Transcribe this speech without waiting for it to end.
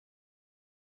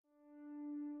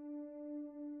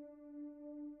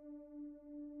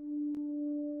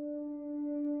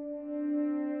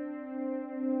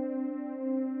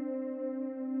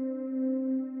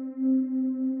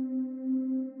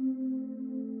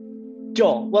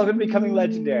Joel, welcome to Becoming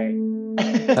Legendary.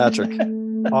 Patrick,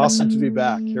 awesome to be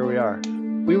back. Here we are.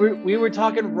 We were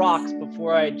talking rocks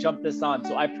before I jumped this on,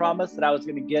 so I promised that I was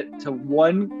going to get to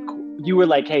one. You were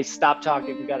like, "Hey, stop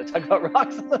talking. We got to talk about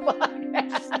rocks on the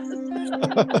podcast."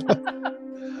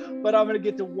 But I'm going to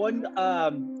get to one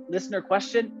listener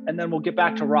question, and then we'll get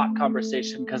back to rock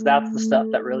conversation because that's the stuff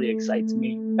that really excites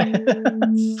me.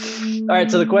 All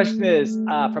right. So the question is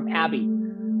from Abby,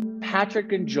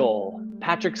 Patrick and Joel,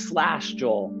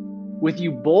 Patrick/Joel. With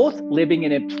you both living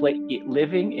in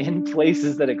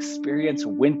places that experience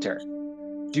winter,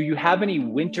 do you have any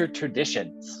winter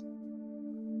traditions?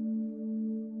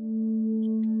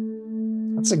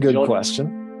 That's a good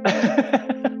question.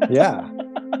 Yeah.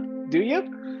 Do you?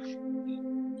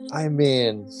 I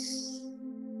mean,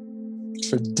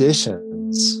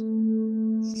 traditions.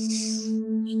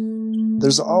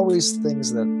 There's always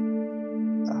things that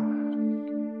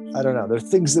I don't know. There are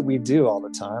things that we do all the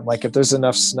time. Like if there's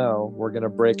enough snow, we're going to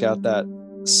break out that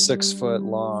 6-foot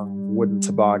long wooden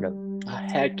toboggan.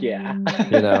 Heck yeah.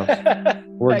 You know,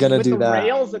 we're going to do that. With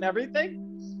rails and everything?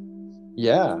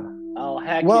 Yeah. Oh,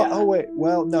 heck well, yeah. Oh, wait.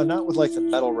 Well, no, not with like the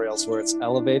metal rails where it's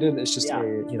elevated. It's just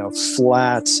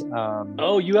flat.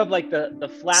 Oh, you have like the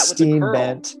flat with steam the curl.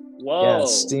 bent. Whoa. Yeah,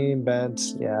 steam bent.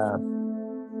 Yeah.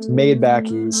 Made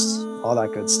back east. All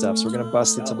that good stuff. So we're going to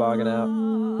bust the toboggan out.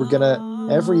 We're going to,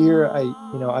 every year I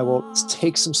will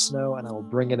take some snow and I will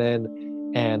bring it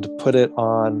in and put it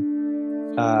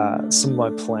on some of my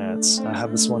plants. I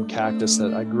have this one cactus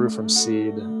that I grew from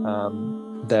seed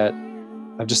that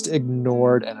I've just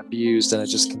ignored and abused, and it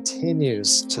just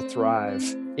continues to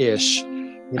thrive-ish.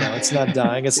 It's not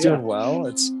dying. It's doing well.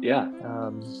 It's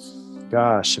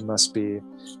gosh, it must be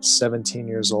 17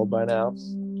 years old by now.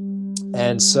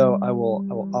 And so I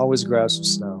will always grab some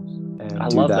snow and I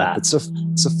do love that. that. But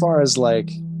so far as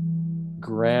like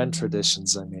grand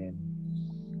traditions, I mean,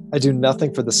 I do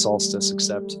nothing for the solstice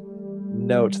except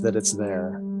note that it's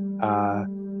there.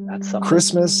 That's something.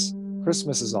 Christmas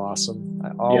is awesome. I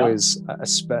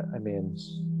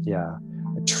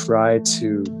try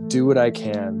to do what I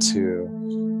can to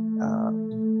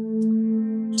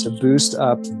boost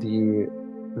up the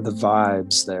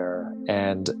vibes there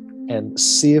and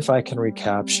see if I can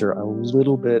recapture a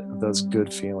little bit of those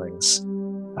good feelings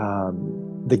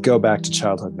that go back to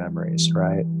childhood memories,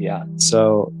 right? Yeah.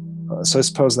 So I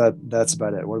suppose that's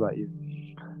about it. What about you?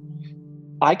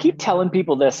 I keep telling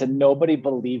people this and nobody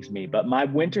believes me, but my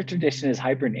winter tradition is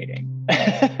hibernating.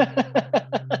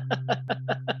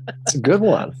 It's a good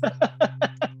one.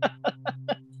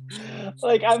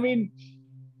 Like, I mean,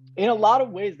 in a lot of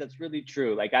ways, that's really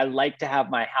true. Like, I like to have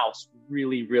my house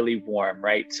really, really warm,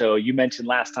 right? So you mentioned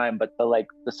last time, but the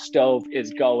stove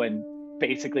is going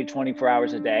basically 24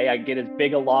 hours a day. I get as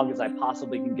big a log as I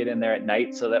possibly can get in there at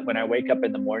night so that when I wake up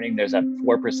in the morning, there's a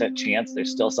 4% chance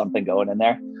there's still something going in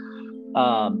there.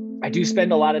 I do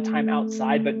spend a lot of time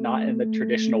outside, but not in the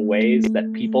traditional ways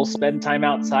that people spend time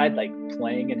outside, like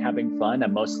playing and having fun.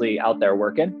 I'm mostly out there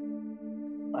working.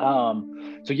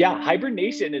 So yeah,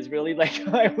 hibernation is really like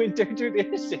my winter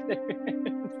tradition.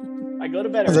 I go to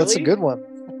bed early. That's a good one.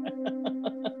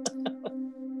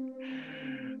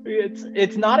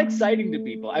 It's not exciting to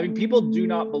people. I mean, people do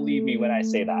not believe me when I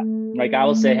say that. Like, I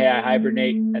will say, hey, I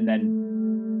hibernate, and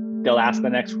then they'll ask the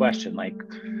next question, like,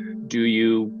 do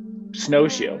you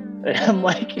snowshoe? And I'm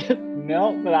like,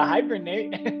 no, but I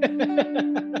hibernate.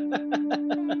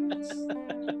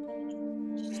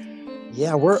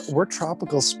 Yeah, we're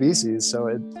tropical species, so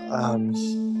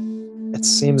it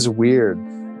seems weird.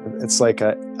 It's like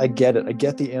I get it. I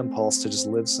get the impulse to just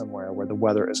live somewhere where the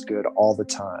weather is good all the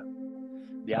time.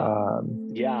 Yeah.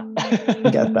 I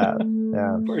get that.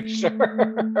 Yeah, for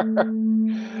sure.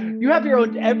 You have your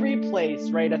own every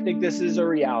place, right? I think this is a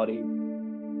reality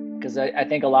because I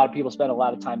think a lot of people spend a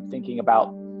lot of time thinking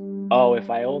about, oh,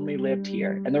 if I only lived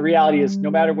here. And the reality is,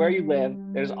 no matter where you live,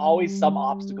 there's always some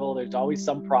obstacle. There's always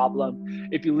some problem.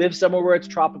 If you live somewhere where it's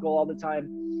tropical all the time,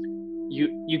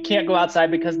 you can't go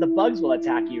outside because the bugs will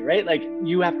attack you, right? Like,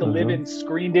 you have to live in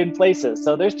screened in places.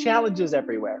 So there's challenges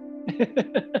everywhere.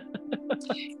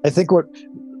 I think what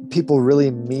people really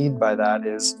mean by that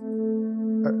is,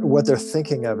 what they're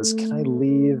thinking of is, can I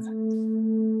leave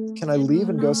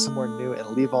and go somewhere new and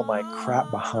leave all my crap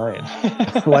behind?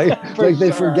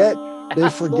 They forget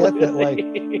that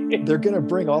like they're gonna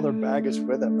bring all their baggage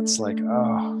with them. It's like,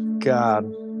 oh God,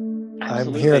 absolutely.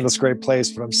 I'm here in this great place,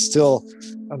 but I'm still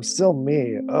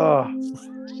me. Oh,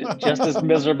 just as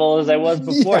miserable as I was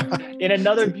before. In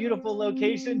another beautiful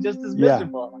location, just as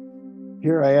miserable.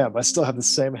 Here I am. I still have the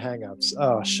same hangups.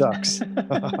 Oh, shucks.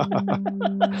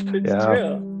 It's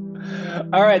true.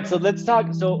 All right, so let's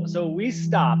talk. So we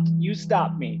stopped. You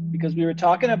stopped me because we were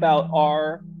talking about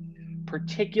our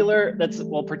particular.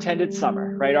 We'll pretend it's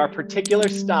summer, right? Our particular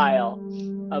style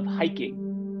of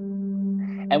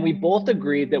hiking, and we both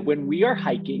agreed that when we are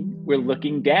hiking, we're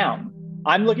looking down.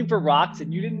 I'm looking for rocks,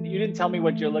 and you didn't tell me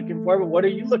what you're looking for, but what are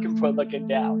you looking for looking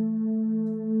down?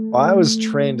 Well, I was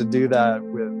trained to do that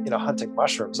with, hunting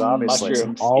mushrooms, obviously. So I'm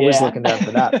Mushrooms, always yeah. looking down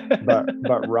for that.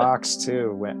 But rocks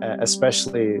too,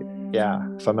 especially, yeah,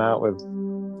 if I'm out with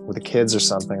the kids or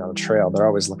something on a trail, they're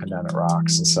always looking down at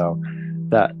rocks. And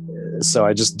so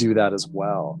I just do that as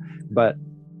well. But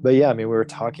yeah, I mean, we were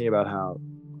talking about how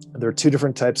there are two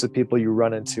different types of people you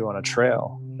run into on a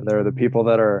trail. And there are the people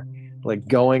that are like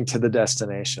going to the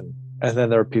destination. And then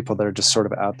there are people that are just sort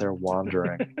of out there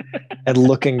wandering and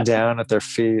looking down at their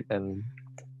feet and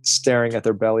staring at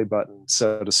their belly button,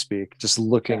 so to speak, just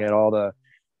looking at all the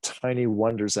tiny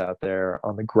wonders out there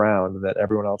on the ground that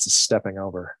everyone else is stepping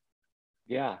over.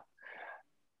 Yeah.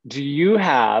 Do you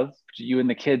and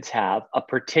the kids have a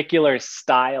particular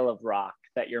style of rock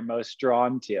that you're most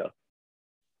drawn to?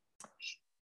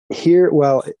 Here,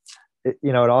 well,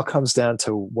 it all comes down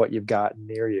to what you've got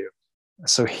near you.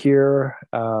 So here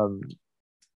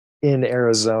in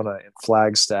Arizona, in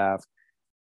Flagstaff,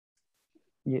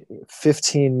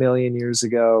 15 million years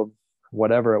ago,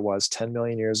 whatever it was, 10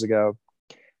 million years ago,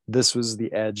 this was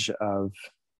the edge of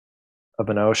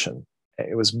an ocean.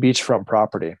 It was beachfront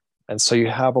property. And so you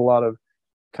have a lot of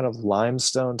kind of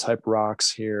limestone type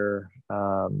rocks here.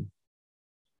 I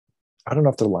don't know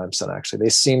if they're limestone, actually. They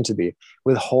seem to be,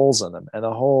 with holes in them. And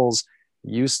the holes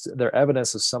they're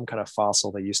evidence of some kind of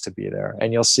fossil that used to be there.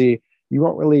 And you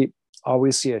won't really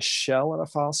always see a shell in a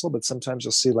fossil, but sometimes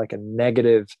you'll see like a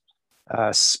negative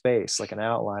space, like an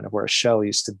outline of where a shell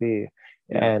used to be.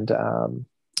 Yeah.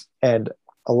 And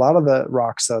a lot of the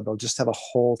rocks, though, they'll just have a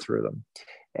hole through them.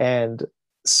 And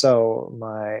so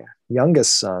my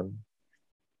youngest son,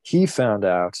 he found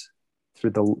out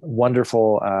through the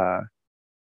wonderful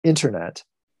internet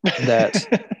that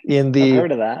I've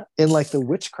heard of that. in like the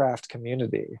witchcraft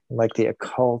community, like the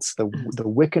occult, the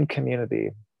Wiccan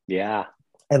community, yeah,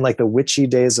 and like the witchy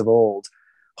days of old,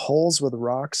 holes with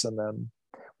rocks in them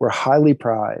were highly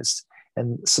prized,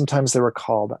 and sometimes they were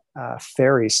called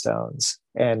fairy stones.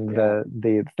 And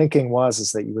the thinking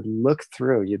is that you would look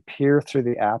through, you'd peer through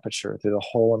the aperture, through the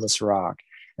hole in this rock,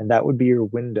 and that would be your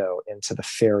window into the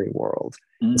fairy world.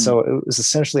 And so it was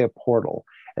essentially a portal.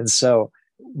 And so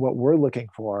what we're looking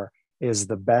for is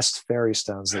the best fairy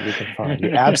stones that we can find,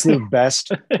 the absolute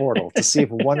best portal, to see if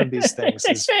one of these things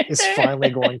is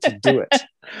finally going to do it.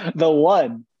 The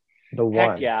one.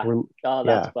 Heck yeah.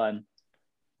 That's fun.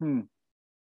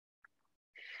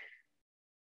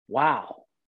 Wow.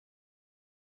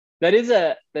 That is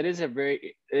a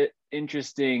very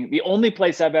interesting. The only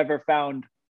place I've ever found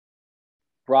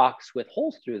rocks with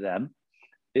holes through them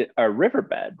are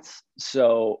riverbeds.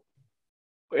 So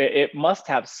it must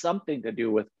have something to do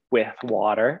with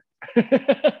water.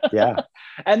 Yeah.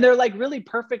 And they're like really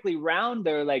perfectly round.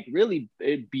 They're like really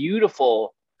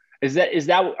beautiful. Is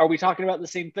that, are we talking about the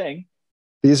same thing?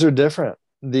 These are different.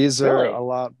 These are Really? a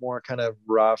lot more kind of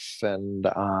rough. And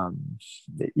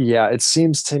yeah, it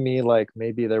seems to me like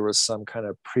maybe there was some kind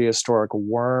of prehistoric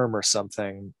worm or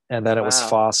something, and then it was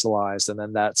fossilized. And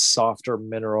then that softer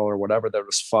mineral or whatever that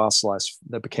was fossilized,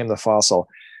 that became the fossil,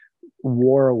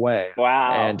 wore away.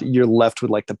 Wow. And you're left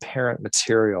with like the parent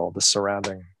material, the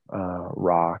surrounding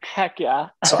rock. Heck yeah.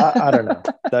 So I don't know.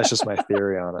 That's just my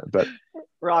theory on it. But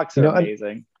rocks are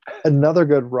amazing. Another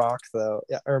good rock, though,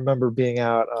 I remember being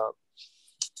out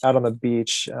on the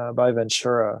beach by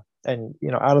Ventura. And,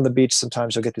 out on the beach,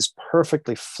 sometimes you'll get these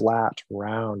perfectly flat,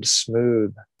 round,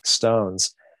 smooth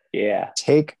stones. Yeah.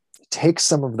 Take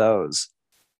some of those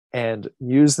and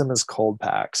use them as cold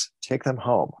packs. Take them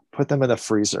home, put them in the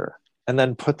freezer, and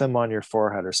then put them on your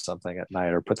forehead or something at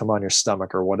night, or put them on your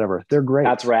stomach or whatever. They're great.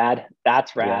 That's rad.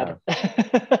 Yeah.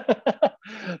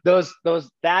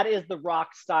 That is the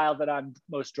rock style that I'm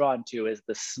most drawn to, is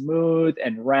the smooth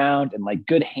and round and like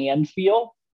good hand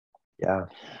feel. Yeah.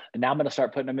 And now I'm going to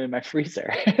start putting them in my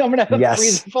freezer. I'm going to have a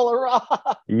freezer full of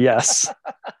rocks. Yes.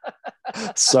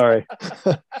 Sorry.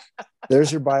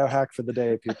 There's your biohack for the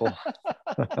day, people.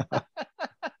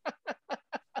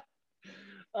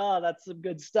 Oh, that's some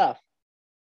good stuff.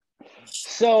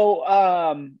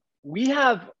 So we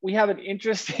have an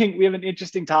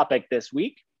interesting topic this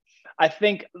week. I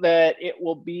think that it's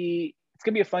going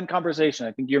to be a fun conversation.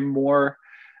 I think you're more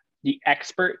the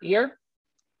expert here.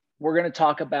 We're going to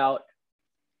talk about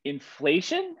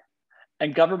inflation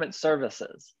and government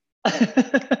services.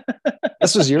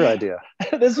 This was your idea.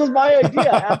 This was my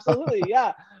idea. Absolutely.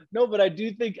 Yeah. No, but I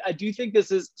do think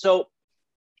this is so.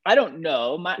 I don't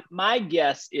know. My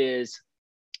guess is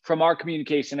from our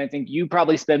communication, I think you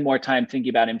probably spend more time thinking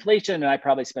about inflation, and I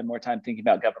probably spend more time thinking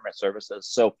about government services.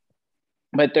 So,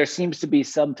 but there seems to be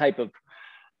some type of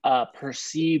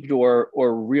perceived or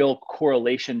real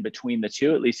correlation between the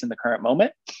two, at least in the current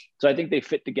moment. So I think they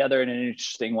fit together in an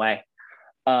interesting way.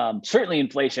 Certainly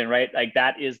inflation, right? Like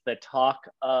that is the talk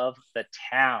of the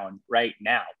town right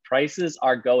now. Prices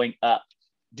are going up.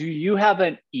 Do you have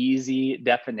an easy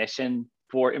definition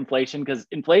for inflation? Because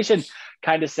inflation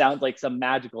kind of sounds like some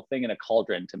magical thing in a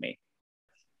cauldron to me.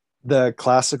 The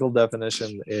classical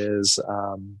definition is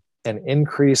an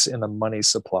increase in the money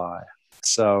supply.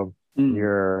 So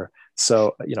Mm.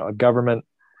 a government.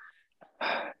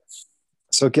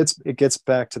 So it gets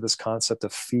back to this concept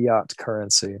of fiat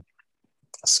currency.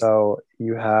 So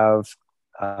you have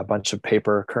a bunch of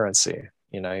paper currency,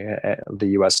 the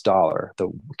US dollar,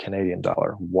 the Canadian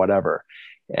dollar, whatever.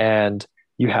 And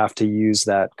you have to use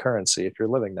that currency if you're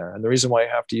living there. And the reason why you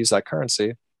have to use that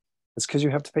currency is because you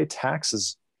have to pay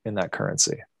taxes in that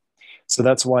currency. So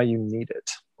that's why you need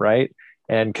it, right?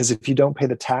 And because if you don't pay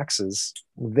the taxes,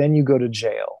 then you go to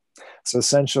jail. So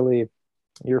essentially,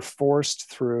 you're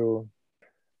forced through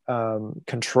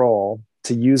control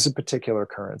to use a particular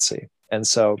currency. And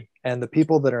the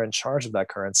people that are in charge of that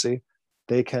currency,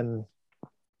 they can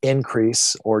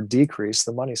increase or decrease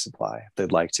the money supply if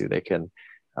they'd like to. They can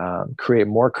create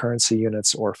more currency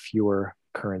units or fewer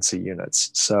currency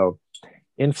units. So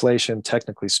inflation,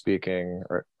 technically speaking,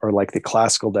 or like the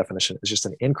classical definition, is just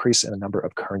an increase in a number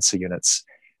of currency units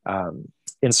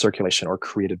in circulation or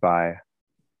created by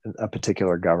a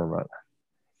particular government.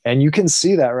 And you can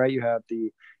see that, right? You have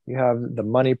the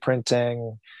money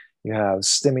printing, you have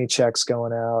stimmy checks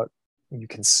going out. You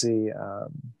can see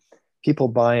people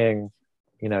buying,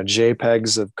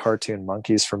 JPEGs of cartoon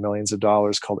monkeys for millions of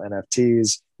dollars called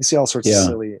NFTs. You see all sorts of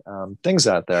silly things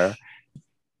out there.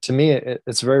 To me,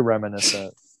 it's very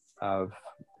reminiscent of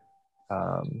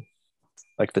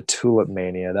like the tulip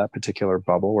mania, that particular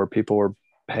bubble where people were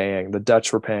paying, the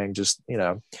Dutch were paying just,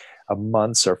 a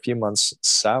month's or a few months'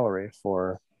 salary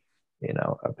for,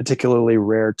 a particularly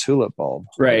rare tulip bulb.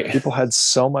 Right. People had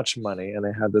so much money and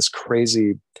they had this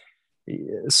crazy,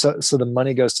 so the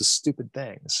money goes to stupid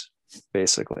things,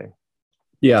 basically.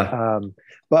 Yeah.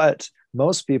 But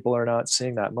most people are not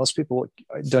seeing that. Most people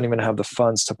don't even have the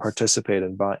funds to participate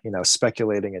in,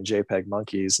 speculating in JPEG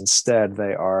monkeys. Instead,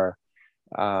 they are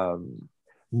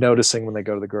noticing when they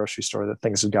go to the grocery store that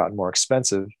things have gotten more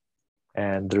expensive,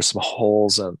 and there's some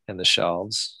holes in the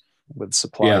shelves with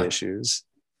supply issues,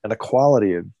 and the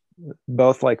quality of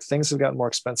both, like, things have gotten more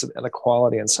expensive, and the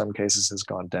quality in some cases has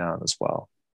gone down as well.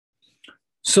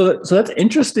 So that's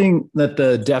interesting that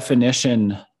the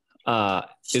definition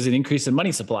is an increase in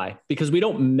money supply, because we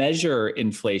don't measure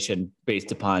inflation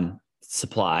based upon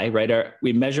supply, right?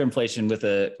 We measure inflation with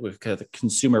a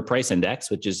consumer price index,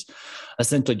 which is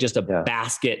essentially just a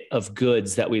basket of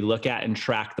goods that we look at and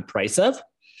track the price of.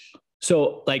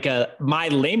 So like my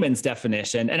layman's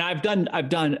definition, and I've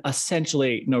done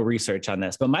essentially no research on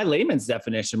this, but my layman's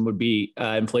definition would be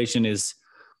inflation is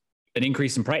an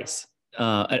increase in price,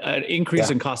 an increase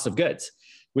in cost of goods,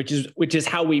 which is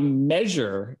how we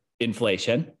measure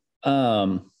inflation.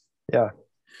 And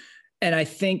I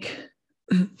think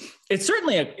it's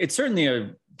certainly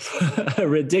a a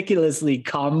ridiculously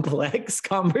complex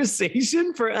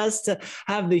conversation for us to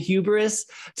have the hubris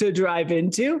to drive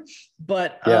into,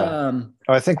 but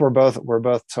I think we're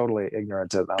both totally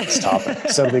ignorant about this topic,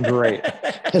 so it'll be great.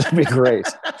 It'll be great.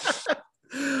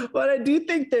 But I do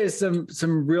think there's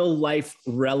some real life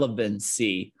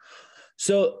relevancy.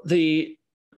 So the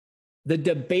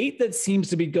debate that seems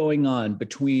to be going on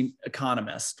between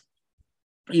economists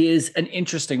is an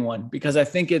interesting one, because I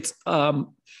think it's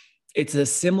a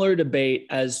similar debate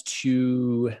as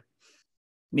to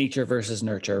nature versus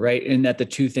nurture, right? In that the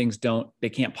two things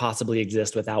can't possibly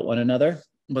exist without one another.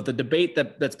 But the debate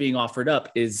that's being offered up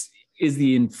is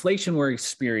the inflation we're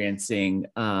experiencing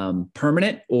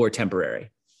permanent or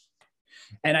temporary?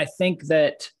 And I think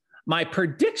that my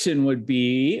prediction would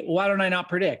be, why don't I not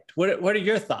predict? What are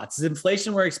your thoughts? Is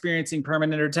inflation we're experiencing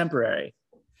permanent or temporary?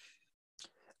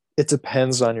 It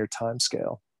depends on your time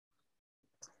scale.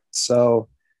 So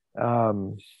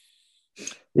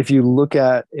if you look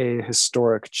at a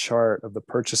historic chart of the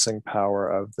purchasing power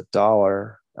of the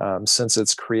dollar since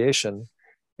its creation,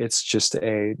 it's just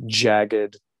a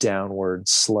jagged downward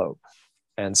slope.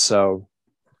 And so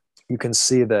you can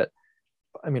see that,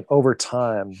 over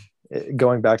time,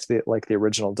 going back to the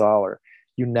original dollar,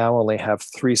 you now only have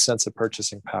 3 cents of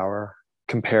purchasing power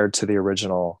compared to the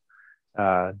original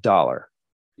dollar.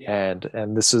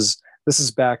 And this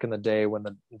is back in the day when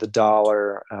the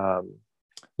dollar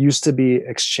used to be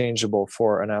exchangeable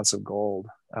for an ounce of gold,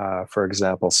 for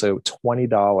example. So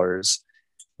 $20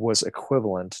 was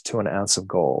equivalent to an ounce of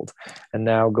gold, and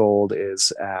now gold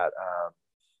is at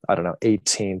I don't know,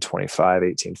 1825,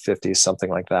 1850, something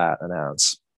like that, an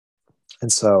ounce.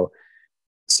 And so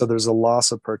there's a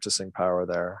loss of purchasing power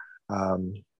there.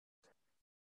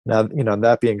 Now,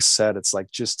 that being said, it's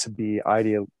like, just to be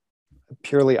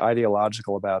purely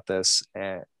ideological about this,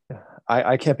 and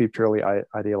I can't be purely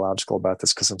ideological about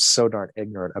this because I'm so darn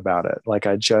ignorant about it. Like,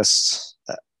 I'm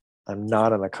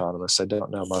not an economist. I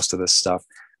don't know most of this stuff,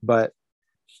 but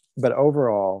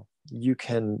overall, you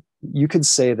could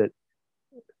say that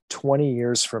 20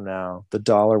 years from now, the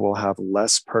dollar will have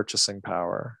less purchasing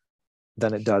power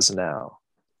than it does now.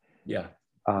 Yeah.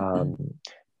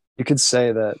 You could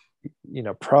say that,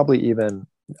 probably even,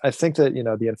 I think that,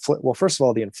 well, first of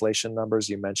all, the inflation numbers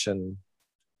you mentioned,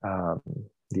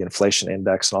 the inflation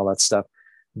index and all that stuff,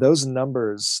 those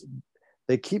numbers,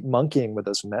 they keep monkeying with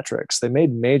those metrics. They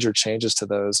made major changes to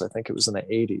those. I think it was in the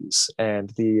 80s.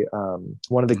 And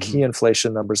one of the key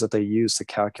inflation numbers that they use to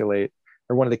calculate,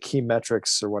 or one of the key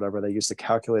metrics or whatever they use to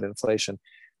calculate inflation,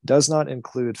 does not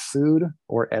include food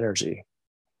or energy.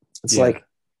 It's like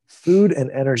food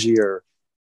and energy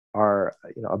are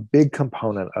a big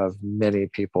component of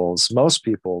most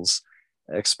people's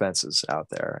expenses out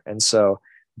there. And so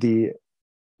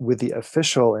with the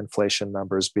official inflation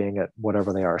numbers being at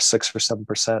whatever they are, 6 or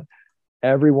 7%,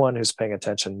 everyone who's paying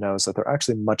attention knows that they're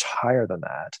actually much higher than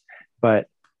that. But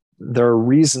there are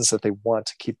reasons that they want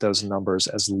to keep those numbers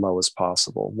as low as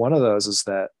possible. One of those is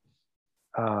that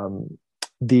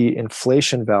the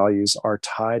inflation values are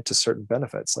tied to certain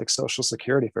benefits, like Social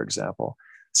Security, for example.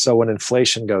 So when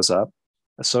inflation goes up,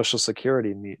 Social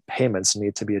Security payments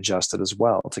need to be adjusted as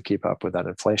well to keep up with that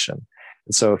inflation.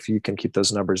 And so if you can keep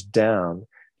those numbers down,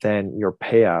 then your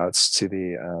payouts to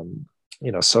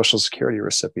the Social Security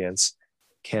recipients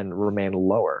can remain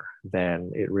lower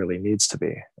than it really needs to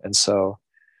be. And so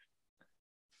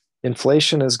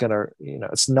inflation is going to,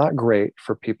 it's not great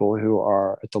for people who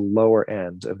are at the lower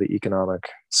end of the economic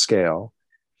scale.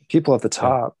 People at the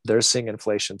top, they're seeing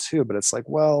inflation too, but it's like,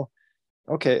 well,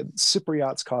 okay, super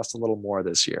yachts cost a little more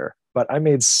this year, but I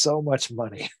made so much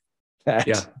money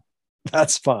that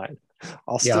that's fine.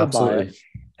 I'll still buy it.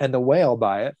 And the way I'll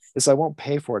buy it is I won't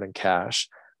pay for it in cash.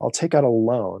 I'll take out a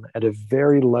loan at a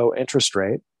very low interest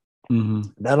rate.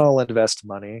 Then I'll invest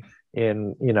money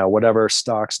in, whatever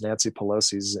stocks Nancy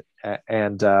Pelosi's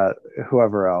and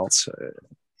whoever else,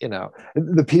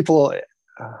 the people,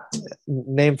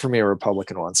 name for me a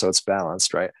Republican one, so it's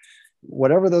balanced, right?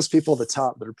 Whatever those people at the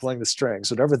top that are pulling the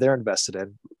strings, whatever they're invested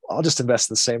in, I'll just invest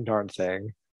in the same darn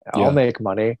thing. I'll make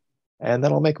money, and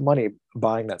then I'll make money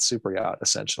buying that super yacht,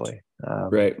 essentially.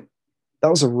 Right. That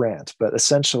was a rant, but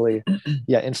essentially,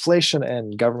 inflation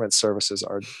and government services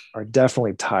are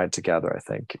definitely tied together, I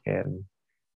think,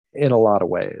 in a lot of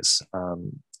ways.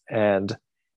 And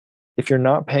if you're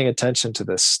not paying attention to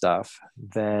this stuff,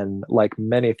 then, like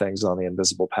many things on the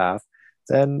invisible path,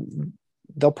 then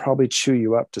they'll probably chew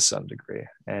you up to some degree,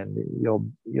 and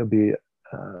you'll be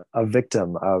a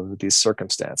victim of these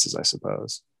circumstances, I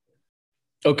suppose.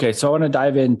 Okay, so I want to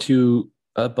dive into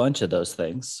a bunch of those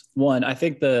things. One, I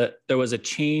think there was a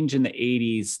change in the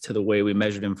 80s to the way we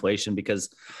measured inflation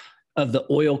because of the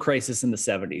oil crisis in the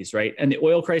 70s, right? And the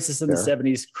oil crisis in the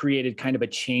 70s created kind of a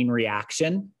chain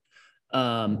reaction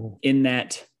in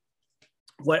that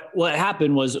what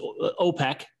happened was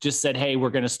OPEC just said, hey, we're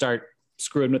going to start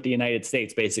screwing with the United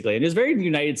States, basically. And it's very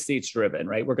United States driven,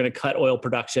 right? We're going to cut oil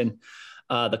production.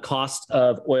 The cost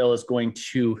of oil is going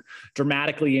to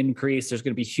dramatically increase. There's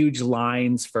going to be huge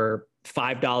lines for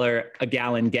 $5 a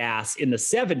gallon gas in the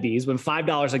 70s, when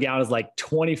 $5 a gallon is like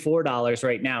 $24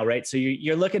 right now, right? So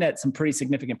you're looking at some pretty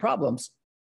significant problems.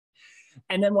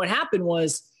 And then what happened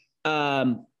was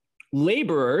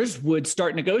laborers would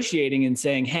start negotiating and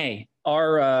saying, hey,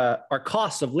 our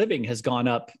cost of living has gone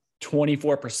up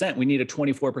 24%. We need a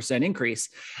 24% increase.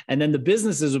 And then the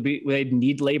businesses they'd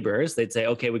need laborers. They'd say,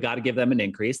 okay, we got to give them an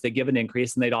increase. They give an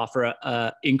increase, and they'd offer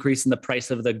a increase in the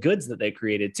price of the goods that they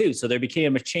created too. So there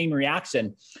became a chain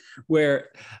reaction where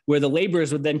the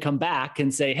laborers would then come back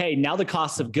and say, hey, now the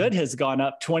cost of good has gone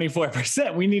up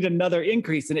 24%. We need another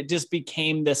increase. And it just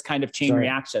became this kind of chain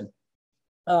reaction.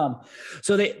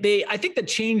 So I think the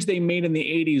change they made in the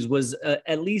 80s was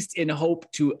at least in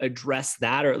hope to address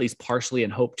that, or at least partially in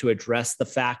hope to address the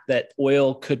fact that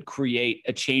oil could create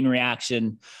a chain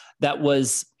reaction that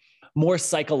was more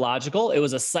psychological. It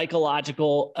was a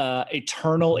psychological,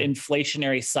 eternal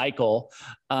inflationary cycle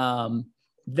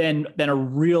than a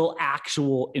real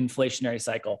actual inflationary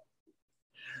cycle.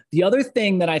 The other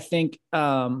thing that I think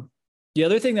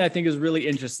is really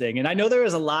interesting, and I know there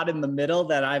is a lot in the middle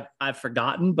that I've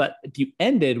forgotten, but you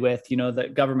ended with,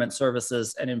 that government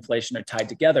services and inflation are tied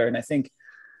together. And I think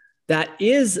that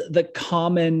is the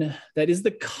common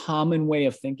way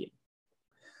of thinking.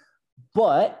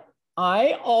 But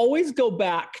I always go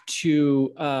back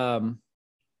to,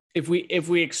 if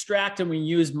we extract and we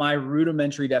use my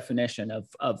rudimentary definition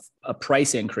of a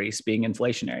price increase being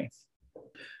inflationary,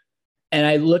 and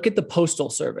I look at the Postal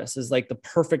Service as like the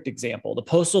perfect example. The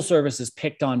Postal Service is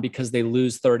picked on because they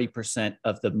lose 30%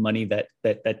 of the money that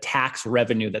the tax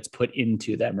revenue that's put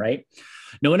into them, right?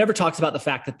 No one ever talks about the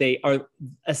fact that they are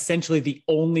essentially the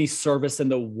only service in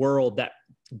the world, that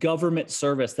government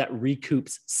service, that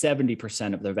recoups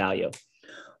 70% of their value.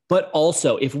 But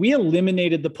also, if we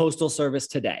eliminated the Postal Service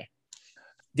today,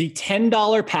 the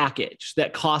 $10 package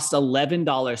that costs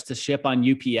 $11 to ship on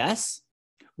UPS,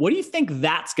 what do you think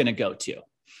that's going to go to?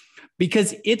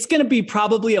 Because it's going to be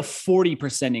probably a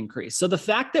 40% increase. So the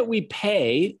fact that we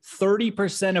pay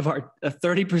 30% of our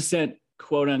 30%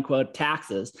 quote unquote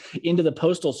taxes into the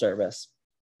Postal Service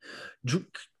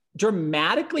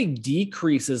dramatically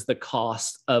decreases the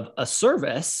cost of a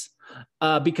service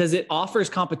because it offers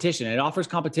competition. It offers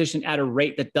competition at a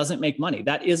rate that doesn't make money.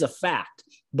 That is a fact.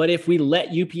 But if we let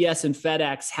UPS and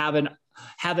FedEx have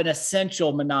an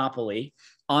essential monopoly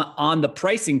on the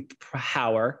pricing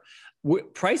power,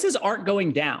 prices aren't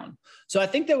going down. So I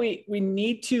think that we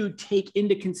need to take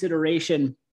into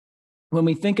consideration, when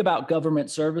we think about government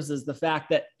services, the fact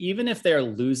that even if they're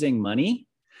losing money,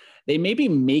 they may be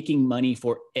making money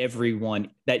for everyone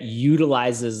that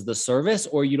utilizes the service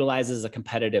or utilizes a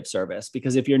competitive service.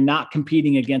 Because if you're not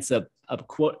competing against a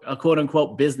quote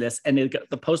unquote business, and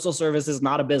the Postal Service is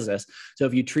not a business. So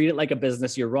if you treat it like a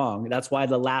business, you're wrong. That's why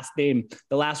the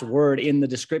last word in the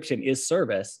description is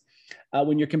service.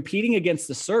 When you're competing against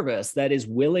the service that is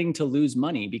willing to lose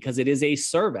money because it is a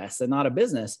service and not a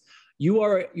business, you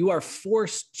are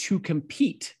forced to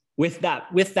compete with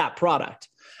that product.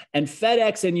 And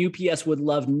FedEx and UPS would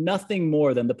love nothing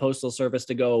more than the Postal Service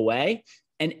to go away.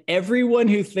 And everyone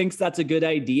who thinks that's a good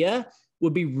idea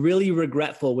would be really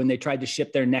regretful when they tried to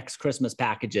ship their next Christmas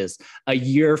packages a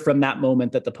year from that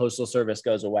moment that the Postal Service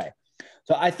goes away.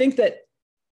 So I think that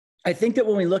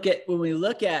when we look at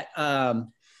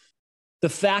the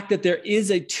fact that there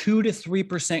is a 2 to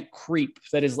 3% creep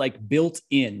that is like built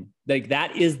in, like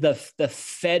that is the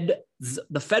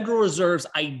Federal Reserve's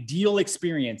ideal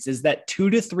experience, is that 2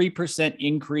 to 3%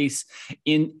 increase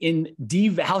in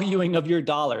devaluing of your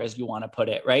dollar, as you want to put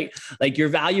it, right? Like your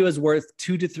value is worth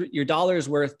your dollar is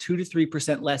worth 2 to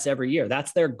 3% less every year.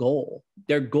 That's their goal.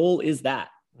 Their goal is that.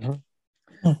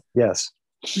 Mm-hmm. Yes.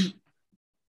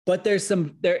 But there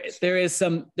is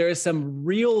some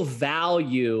real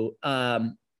value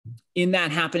in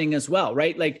that happening as well,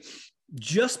 right? Like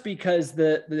just because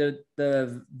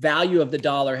the value of the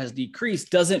dollar has decreased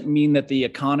doesn't mean that the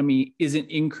economy isn't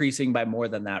increasing by more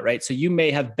than that, right? So you may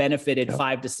have benefited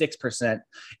 5 to 6%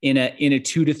 in a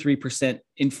 2 to 3%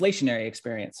 inflationary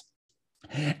experience.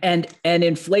 And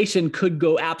inflation could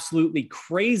go absolutely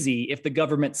crazy if the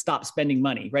government stopped spending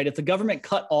money, right? If the government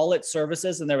cut all its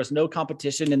services and there was no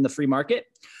competition in the free market,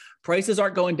 prices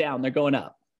aren't going down, they're going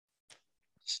up.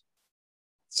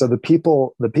 So the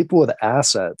people with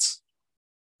assets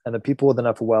and the people with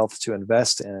enough wealth to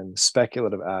invest in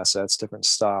speculative assets, different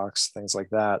stocks, things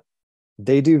like that,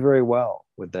 they do very well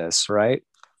with this, right?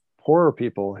 Poorer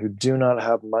people who do not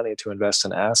have money to invest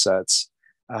in assets,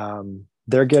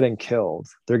 they're getting killed.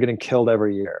 They're getting killed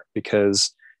every year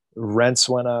because rents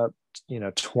went up,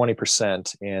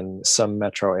 20% in some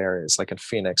metro areas, like in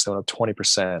Phoenix, they went up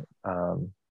 20%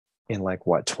 in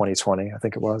 2020, I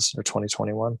think it was, or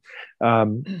 2021.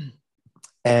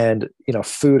 And,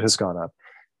 food has gone up,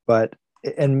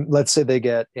 and let's say they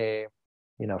get a,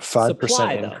 5%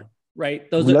 supply, increase, though,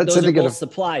 right? Those are both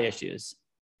supply issues.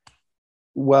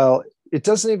 Well, it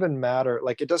doesn't even matter.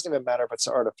 Like, it doesn't even matter if it's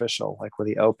artificial, like with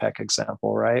the OPEC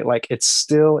example, right? Like, it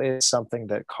still is something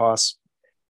that costs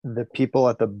the people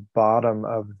at the bottom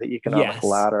of the economic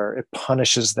ladder. It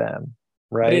punishes them,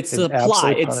 right? But it's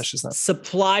supply. Punishes them.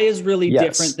 Supply is really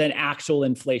different than actual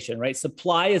inflation, right?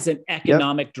 Supply is an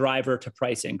economic driver to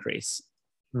price increase.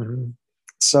 Mm-hmm.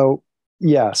 So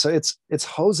it's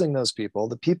hosing those people.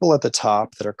 The people at the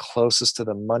top that are closest to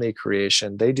the money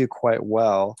creation, they do quite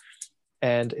well.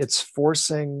 And it's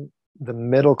forcing the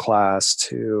middle class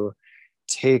to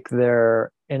take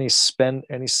any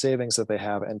savings that they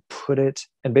have and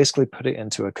basically put it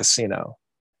into a casino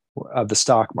of the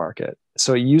stock market.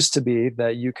 So it used to be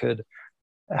that you could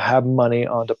have money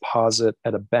on deposit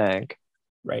at a bank,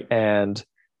 Right. and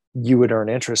you would earn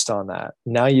interest on that.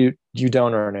 Now you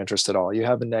don't earn interest at all. You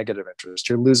have a negative interest.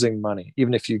 You're losing money.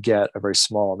 Even if you get a very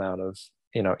small amount of,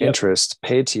 interest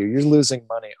paid to you, you're losing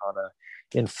money on a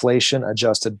inflation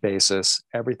adjusted basis.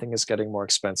 Everything is getting more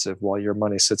expensive while your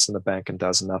money sits in the bank and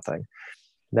does nothing.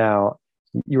 Now,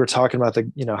 you were talking about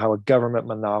how a government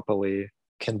monopoly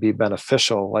can be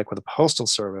beneficial, like with the postal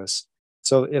service.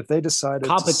 So if they decided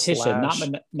competition,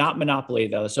 not monopoly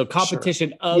though. So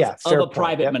competition of a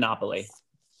private monopoly.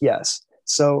 Yes.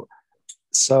 So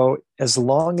as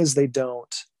long as they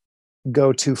don't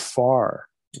go too far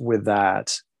with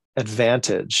that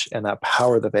advantage and that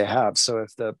power that they have. So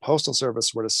if the postal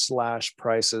service were to slash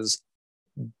prices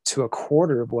to a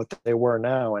quarter of what they were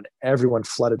now and everyone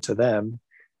flooded to them,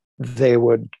 they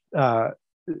would UPS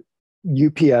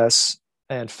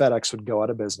and FedEx would go out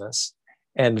of business,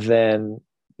 and then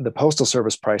the postal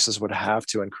service prices would have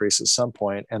to increase at some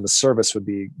point, and the service would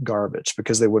be garbage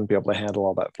because they wouldn't be able to handle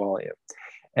all that volume.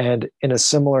 And in a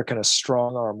similar kind of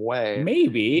strong arm way,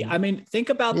 maybe, I mean, think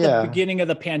about the beginning of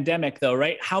the pandemic though,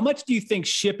 right? How much do you think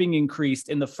shipping increased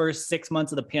in the first 6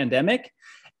 months of the pandemic?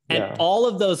 And all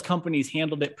of those companies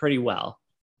handled it pretty well.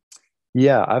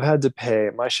 Yeah, I've had to pay,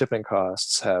 my shipping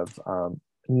costs have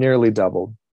nearly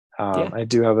doubled. I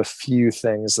do have a few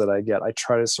things that I get. I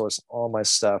try to source all my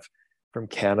stuff from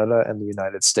Canada and the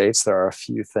United States. There are a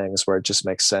few things where it just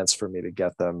makes sense for me to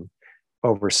get them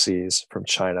overseas from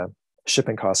China.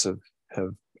 Shipping costs have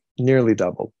nearly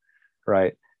doubled,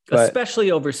 right? But,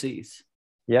 especially overseas.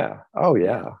 Yeah. Oh,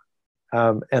 yeah.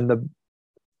 And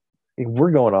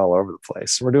we're going all over the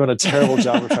place. We're doing a terrible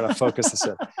job of trying to focus this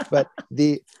in. But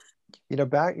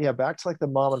back to like the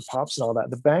mom and pops and all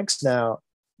that. The banks now,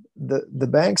 the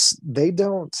banks, they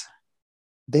don't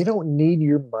need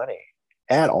your money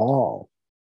at all.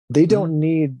 They don't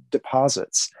need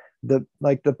deposits.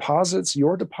 Deposits,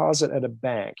 your deposit at a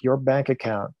bank, your bank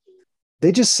account,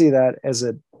 they just see that as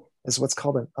what's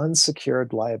called an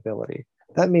unsecured liability.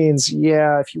 That means,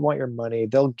 if you want your money,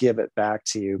 they'll give it back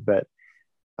to you. But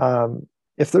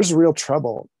if there's real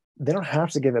trouble, they don't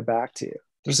have to give it back to you.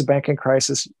 There's a banking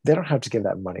crisis, they don't have to give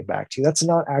that money back to you. That's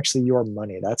not actually your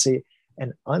money. That's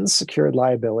an unsecured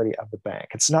liability of the bank.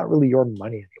 It's not really your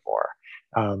money anymore.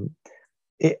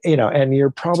 And you're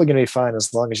probably going to be fine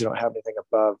as long as you don't have anything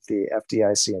above the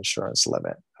FDIC insurance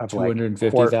limit of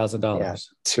 $250,000. Yeah,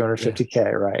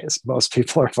 $250K, right? Most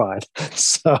people are fine.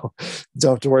 So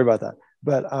don't have to worry about that.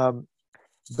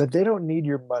 But they don't need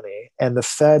your money. And the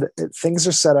Fed, things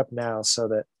are set up now so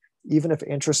that even if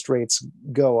interest rates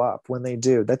go up, when they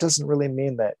do, that doesn't really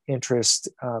mean that interest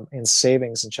in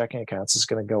savings and checking accounts is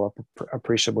going to go up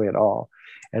appreciably at all.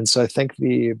 And so I think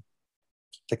the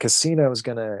casino is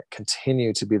going to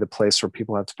continue to be the place where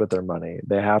people have to put their money.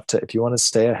 They have to, if you want to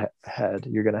stay ahead,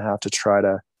 you're going to have to try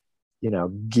to,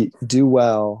 do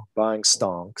well buying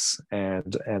stonks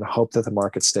and hope that the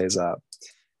market stays up.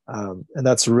 And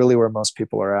that's really where most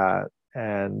people are at.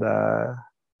 And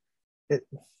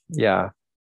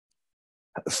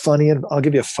funny, and I'll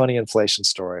give you a funny inflation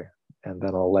story, and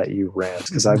then I'll let you rant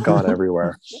because I've gone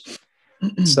everywhere.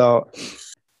 So,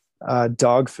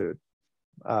 dog food.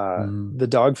 The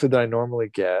dog food that I normally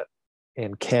get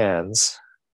in cans,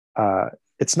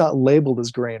 it's not labeled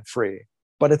as grain-free,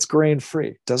 but it's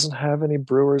grain-free. Doesn't have any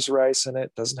brewer's rice in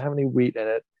it, doesn't have any wheat in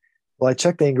it. Well, I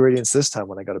checked the ingredients this time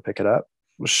when I go to pick it up.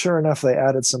 Well, sure enough, they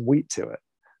added some wheat to it.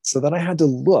 So then I had to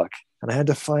look and I had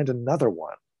to find another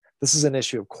one. This is an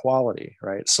issue of quality,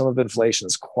 right? Some of inflation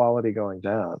is quality going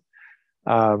down.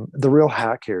 The real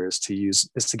hack here is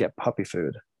to get puppy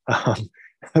food.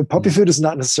 Puppy food is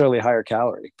not necessarily higher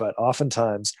calorie, but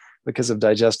oftentimes because of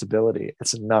digestibility,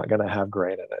 it's not going to have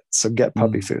grain in it. So get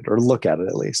puppy food, or look at it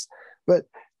at least. But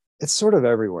it's sort of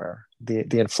everywhere,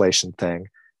 the inflation thing.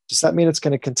 Does that mean it's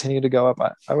going to continue to go up?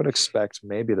 I would expect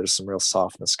maybe there's some real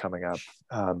softness coming up.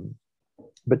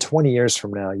 But 20 years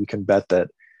from now, you can bet that,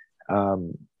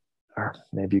 or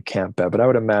maybe you can't bet, but I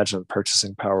would imagine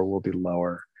purchasing power will be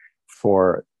lower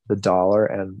for the dollar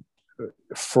and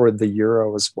for the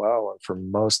euro as well, and for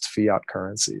most fiat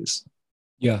currencies.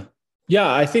 Yeah.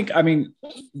 Yeah. I think, I mean,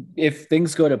 if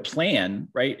things go to plan,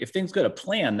 right? If things go to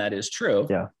plan, that is true.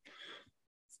 Yeah.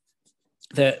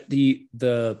 That the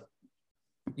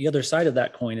other side of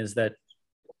that coin is that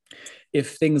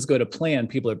if things go to plan,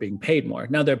 people are being paid more.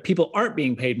 Now, people aren't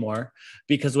being paid more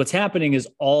because what's happening is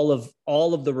all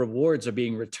of the rewards are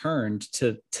being returned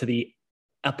to the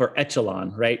upper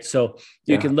echelon, right? So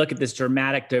you can look at this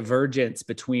dramatic divergence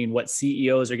between what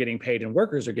CEOs are getting paid and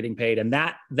workers are getting paid. And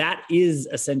that is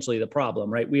essentially the problem,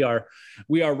 right? We are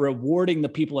rewarding the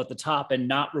people at the top and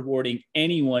not rewarding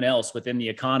anyone else within the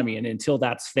economy. And until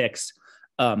that's fixed,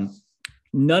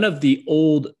 none of the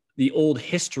old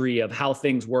history of how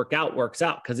things works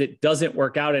out, because it doesn't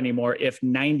work out anymore if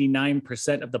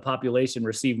 99% of the population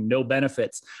receive no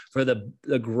benefits for the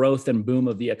growth and boom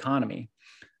of the economy.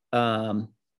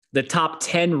 The top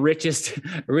 10 richest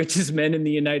men in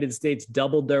the United States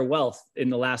doubled their wealth in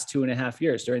the last 2.5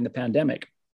 years during the pandemic.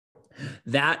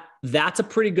 That's a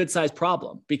pretty good sized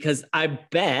problem, because I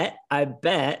bet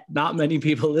not many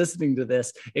people listening to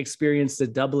this experienced a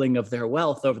doubling of their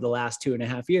wealth over the last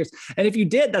 2.5 years. And if you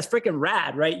did, that's freaking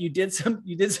rad, right? You did some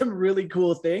really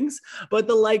cool things, but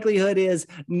the likelihood is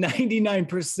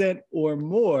 99% or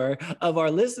more of our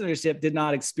listenership did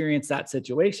not experience that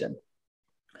situation.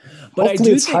 But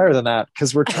hopefully it's higher than that,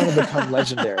 because we're trying to become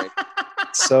legendary.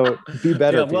 So be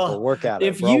better, people. Work at it.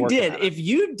 If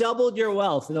you doubled your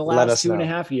wealth in the last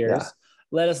 2.5 years,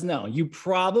 let us know. You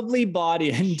probably bought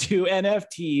into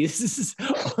NFTs,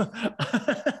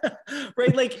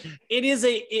 right? Like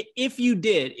if you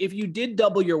did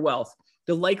double your wealth,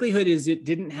 the likelihood is it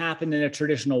didn't happen in a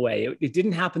traditional way. It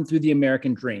didn't happen through the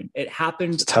American dream. It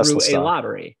happened through a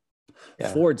lottery.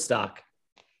 Ford stock.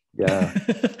 Yeah,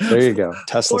 there you go.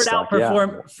 Tesla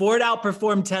Ford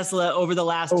outperformed Tesla over the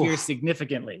last year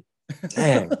significantly.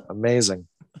 Dang, amazing.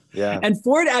 Yeah. And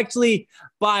Ford actually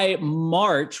by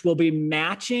March will be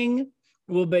matching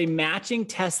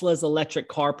Tesla's electric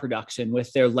car production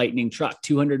with their Lightning truck,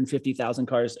 250,000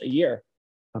 cars a year.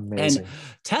 Amazing. And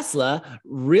Tesla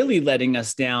really letting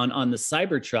us down on the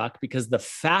Cybertruck, because the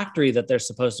factory that they're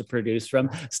supposed to produce from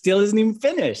still isn't even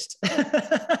finished.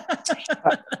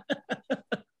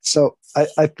 So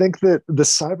I think that the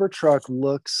Cybertruck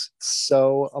looks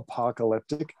so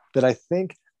apocalyptic that I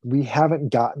think we haven't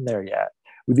gotten there yet.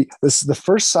 The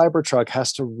first Cybertruck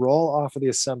has to roll off of the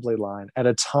assembly line at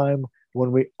a time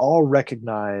when we all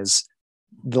recognize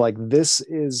this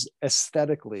is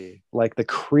aesthetically, like, the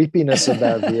creepiness of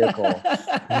that vehicle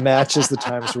matches the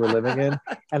times we're living in,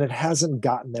 and it hasn't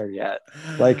gotten there yet.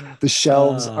 Like, the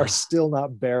shelves are still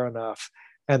not bare enough.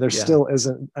 And there still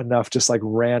isn't enough just like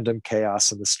random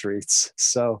chaos in the streets.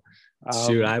 So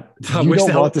shoot, I you wish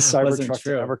don't want the Cybertruck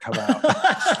to ever come out.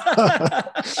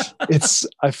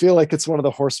 I feel like it's one of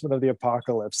the horsemen of the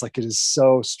apocalypse. Like, it is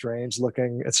so strange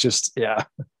looking. It's just, yeah.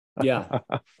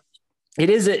 It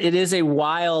is a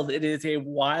wild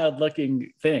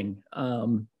looking thing.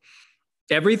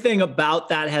 Everything about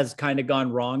that has kind of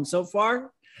gone wrong so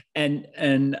far.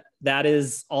 And that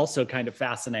is also kind of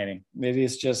fascinating. Maybe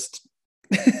it's just,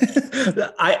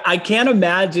 I can't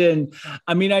imagine.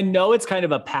 I mean, I know it's kind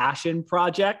of a passion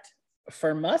project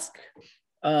for Musk.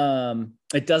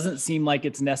 It doesn't seem like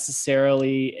it's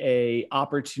necessarily a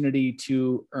opportunity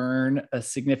to earn a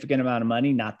significant amount of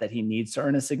money. Not that he needs to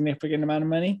earn a significant amount of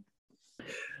money,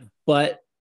 but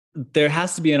there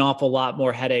has to be an awful lot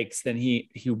more headaches than he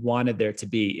wanted there to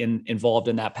be involved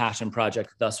in that passion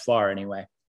project thus far, anyway.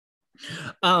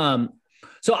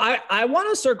 So I want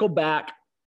to circle back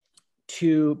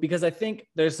because I think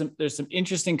there's some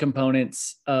interesting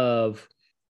components of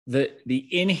the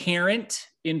inherent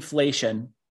inflation,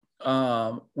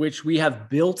 which we have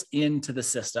built into the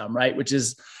system, right? Which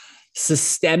is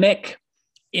systemic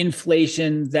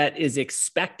inflation that is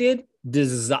expected.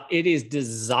 It is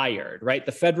desired, right?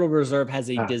 The Federal Reserve has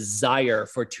a desire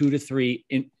for 2 to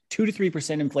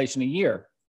 3% inflation a year,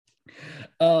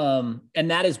 and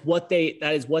that is what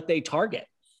they target.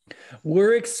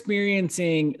 We're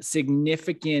experiencing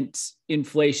significant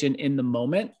inflation in the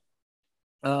moment.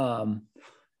 And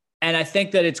I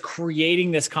think that it's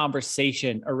creating this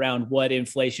conversation around what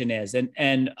inflation is.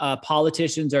 And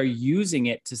politicians are using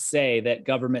it to say that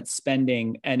government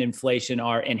spending and inflation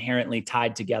are inherently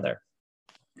tied together.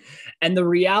 And the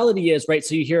reality is, right,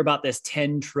 so you hear about this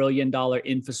 $10 trillion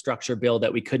infrastructure bill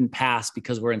that we couldn't pass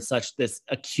because we're in such this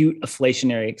acute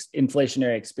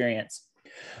inflationary experience.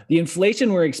 The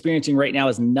inflation we're experiencing right now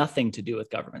has nothing to do with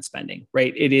government spending,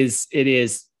 right? It is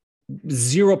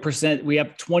 0%. We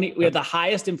have the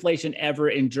highest inflation ever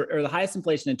the highest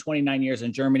inflation in 29 years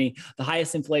in Germany, the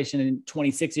highest inflation in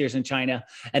 26 years in China.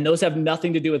 And those have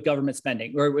nothing to do with government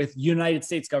spending or with United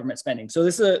States government spending. So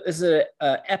this is a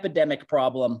epidemic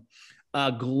problem,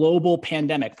 a global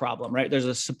pandemic problem, right? There's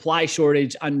a supply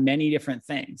shortage on many different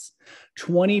things.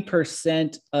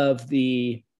 20% of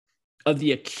the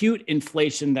acute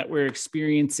inflation that we're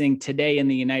experiencing today in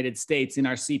the United States in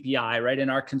our CPI, right, in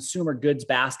our consumer goods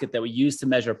basket that we use to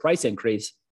measure price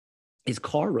increase, is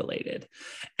car related.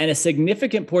 And a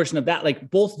significant portion of that, like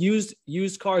both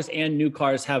used cars and new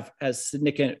cars have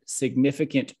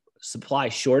significant supply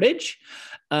shortage.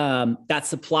 That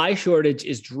supply shortage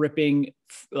is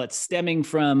stemming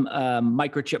from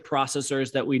microchip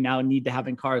processors that we now need to have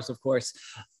in cars, of course,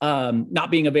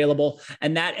 not being available.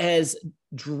 And that has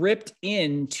dripped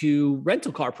into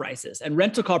rental car prices. And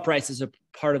rental car prices are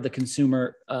part of the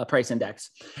consumer price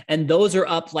index. And those are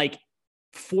up like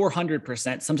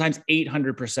 400%, sometimes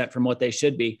 800% from what they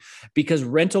should be, because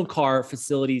rental car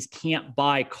facilities can't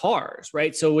buy cars,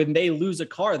 right? So when they lose a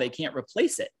car, they can't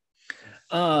replace it.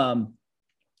 And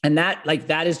that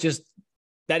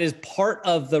is part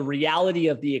of the reality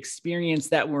of the experience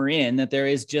that we're in, that there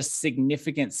is just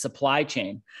significant supply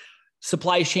chain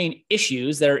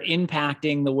issues that are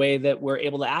impacting the way that we're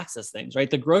able to access things, right?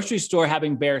 The grocery store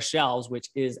having bare shelves, which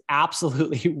is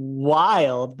absolutely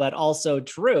wild, but also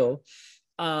true.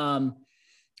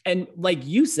 And like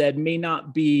you said, may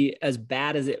not be as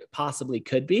bad as it possibly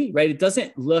could be, right? It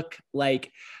doesn't look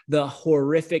like the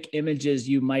horrific images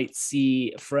you might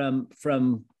see from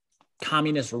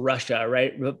communist Russia,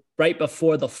 right? Right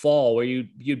before the fall, where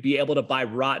you'd be able to buy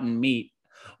rotten meat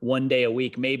one day a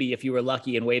week, maybe if you were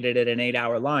lucky and waited at an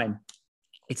 8-hour line.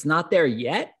 It's not there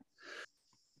yet.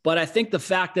 But I think the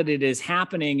fact that it is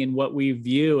happening in what we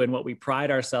view and what we pride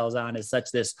ourselves on is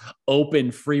such this open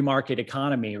free market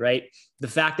economy, right? The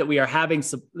fact that we are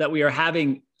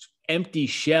having empty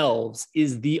shelves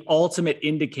is the ultimate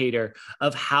indicator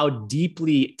of how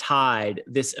deeply tied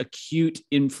this acute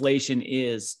inflation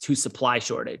is to supply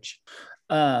shortage.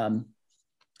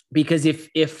 Because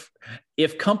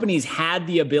if companies had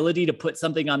the ability to put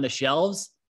something on the shelves,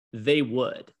 they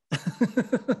would.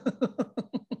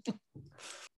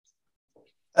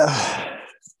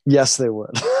 Yes, they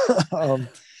would.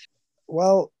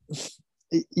 Well,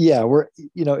 yeah,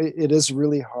 it is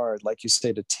really hard, like you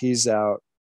say, to tease out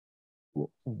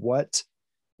what's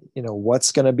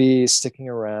going to be sticking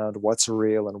around, what's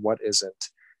real and what isn't.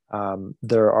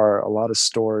 There are a lot of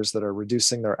stores that are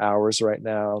reducing their hours right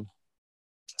now.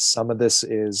 Some of this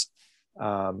is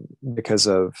because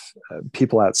of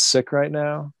people out sick right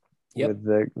now. Yep. With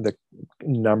the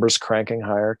numbers cranking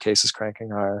higher, cases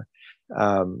cranking higher.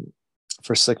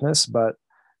 For sickness, but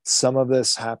some of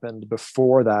this happened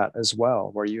before that as well,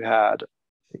 where you had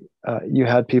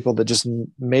people that just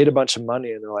made a bunch of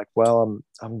money and they're like, well,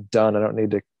 I'm done. I don't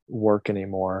need to work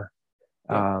anymore.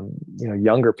 Yeah.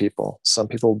 Younger people, some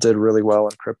people did really well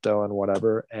in crypto and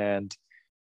whatever. And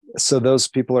so those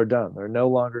people are done. They're no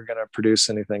longer going to produce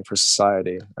anything for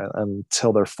society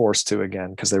until they're forced to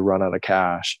again, because they run out of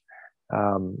cash.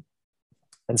 And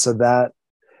so that,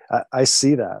 I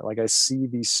see that, like I see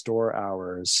these store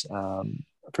hours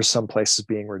for some places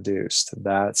being reduced.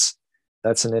 That's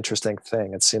an interesting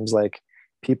thing. It seems like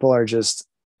people are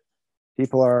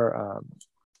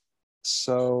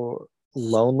so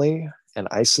lonely and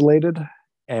isolated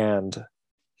and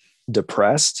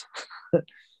depressed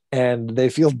and they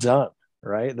feel done,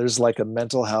 right? There's like a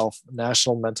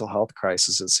national mental health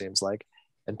crisis, it seems like,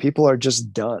 and people are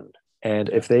just done. And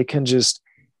if they can just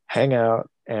hang out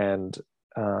and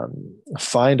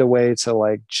find a way to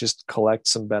like just collect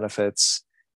some benefits,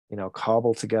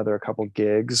 cobble together a couple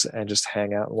gigs and just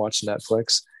hang out and watch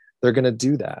Netflix, they're going to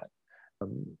do that.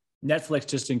 Netflix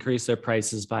just increased their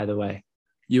prices, by the way,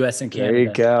 US and Canada. There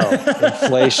you go.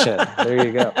 Inflation. There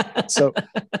you go. So,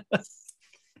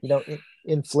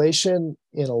 inflation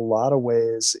in a lot of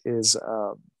ways is,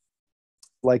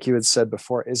 like you had said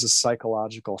before, is a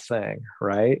psychological thing,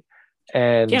 right?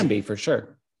 And can be, for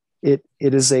sure. It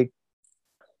is a,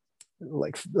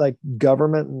 like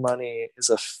government money is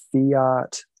a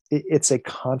fiat. It's a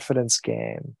confidence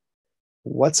game.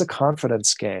 What's a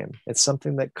confidence game? It's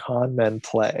something that con men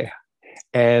play,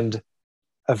 and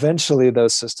eventually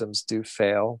those systems do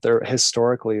fail.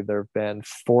 Historically there have been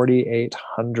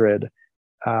 4,800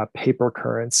 paper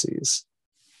currencies,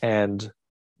 and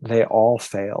they all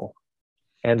fail,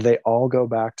 and they all go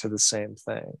back to the same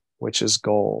thing, which is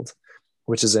gold,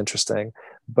 which is interesting.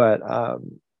 But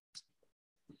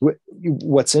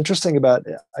what's interesting about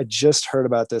it, I just heard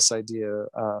about this idea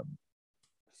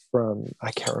from,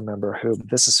 I can't remember who, but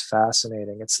this is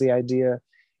fascinating. It's the idea,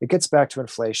 it gets back to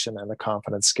inflation and the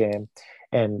confidence game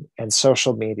and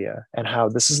social media, and how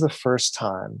this is the first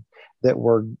time that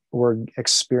we're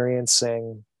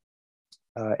experiencing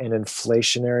an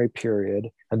inflationary period.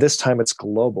 And this time it's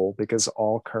global, because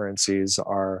all currencies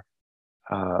are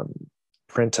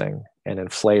printing and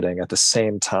inflating at the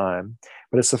same time.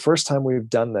 But it's the first time we've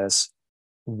done this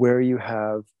where you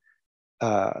have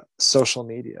social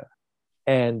media,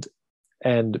 and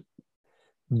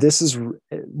this is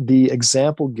the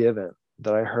example given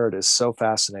that I heard is so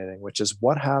fascinating, which is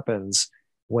what happens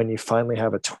when you finally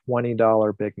have a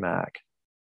 $20 Big Mac,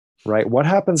 right? What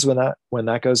happens when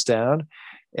that goes down?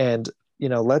 And,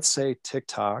 let's say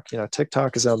TikTok,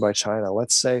 TikTok is owned by China.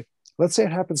 Let's say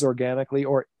it happens organically,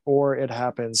 or it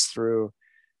happens through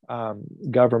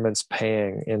governments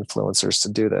paying influencers to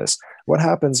do this. What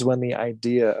happens when the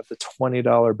idea of the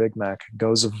 $20 Big Mac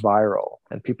goes viral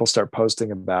and people start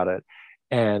posting about it,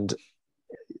 and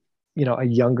a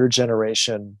younger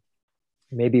generation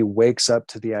maybe wakes up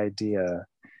to the idea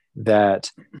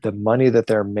that the money that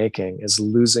they're making is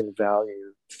losing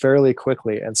value fairly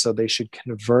quickly, and so they should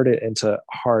convert it into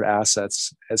hard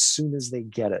assets as soon as they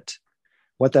get it.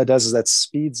 What that does is that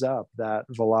speeds up that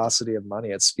velocity of money.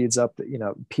 It speeds up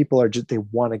people they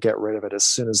want to get rid of it as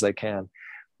soon as they can.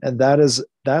 And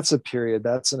that's a period,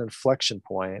 that's an inflection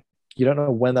point. You don't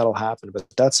know when that'll happen, but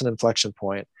that's an inflection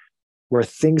point where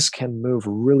things can move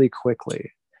really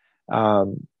quickly,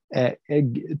 to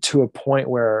a point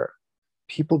where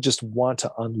people just want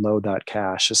to unload that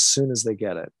cash as soon as they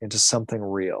get it into something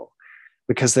real,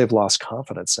 because they've lost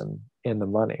confidence in the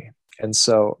money. And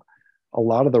so a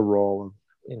lot of the role of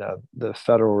the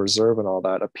Federal Reserve and all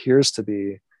that appears to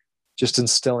be just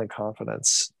instilling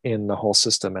confidence in the whole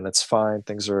system, and it's fine.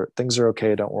 Things are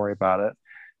okay. Don't worry about it.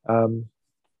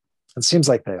 It seems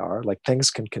like they are. Like,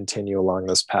 things can continue along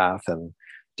this path, and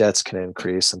debts can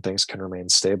increase, and things can remain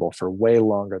stable for way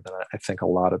longer than I think a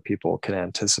lot of people can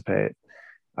anticipate.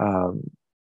 So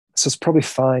it's probably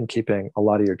fine keeping a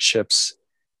lot of your chips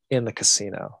in the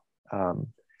casino,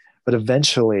 but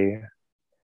eventually,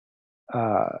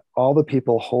 all the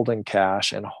people holding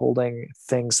cash and holding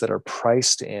things that are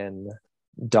priced in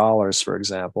dollars, for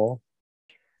example,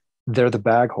 they're the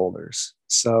bag holders.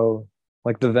 So,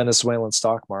 like the Venezuelan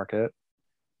stock market,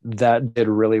 that did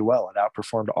really well. It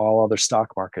outperformed all other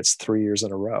stock markets 3 years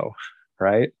in a row,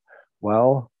 right?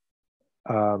 Well,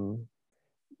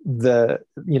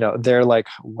 they're like,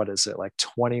 what is it, like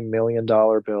 $20 million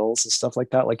bills and stuff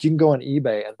like that. Like, you can go on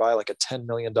eBay and buy like a $10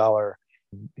 million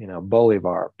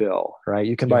Bolivar bill, right?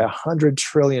 You can buy $100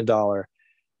 trillion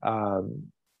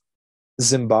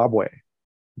Zimbabwe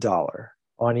dollar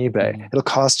on eBay. It'll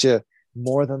cost you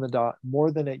more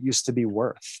than it used to be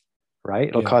worth, right?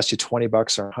 It'll cost you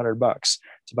 $20 or $100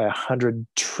 to buy $100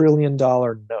 trillion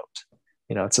note.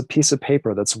 It's a piece of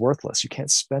paper that's worthless. You can't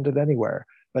spend it anywhere,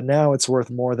 but now it's worth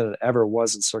more than it ever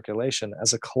was in circulation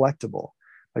as a collectible,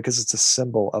 because it's a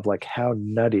symbol of like how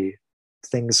nutty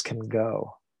things can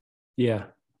go. Yeah.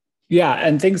 Yeah.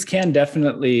 And things can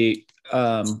definitely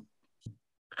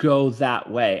go that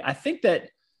way. I think that,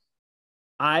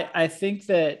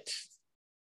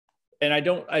 and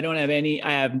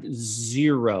I have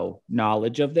zero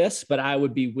knowledge of this, but I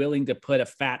would be willing to put a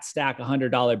fat stack of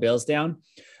 $100 bills down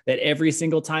that every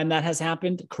single time that has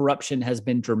happened, corruption has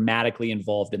been dramatically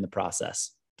involved in the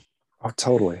process. Oh,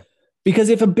 totally. Because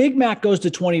if a Big Mac goes to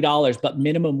 $20, but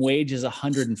minimum wage is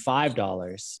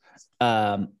 $105,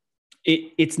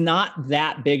 it's not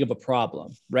that big of a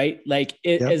problem, right? Like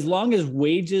as long as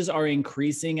wages are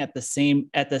increasing at the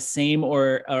same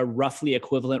or a roughly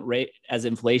equivalent rate as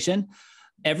inflation,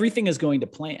 everything is going to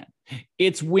plan.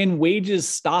 It's when wages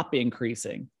stop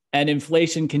increasing and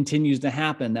inflation continues to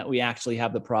happen that we actually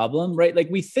have the problem, right? Like,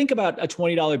 we think about a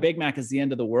 $20 Big Mac as the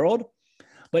end of the world.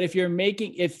 But if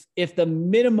if the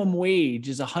minimum wage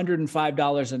is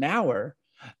 $105 an hour,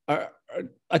 a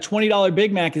 $20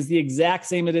 Big Mac is the exact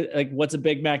same. Like, what's a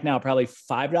Big Mac now? Probably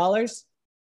 $5.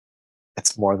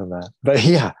 It's more than that, but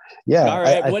yeah. All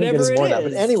right, I whatever think it is more it than that.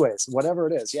 is. But anyways, whatever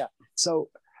it is, yeah. So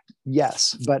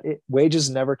yes, but wages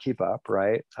never keep up,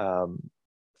 right?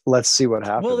 Let's see what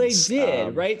happens. Well, they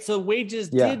did, right? So wages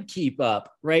did keep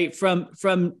up, right? From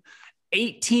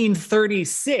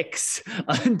 1836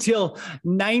 until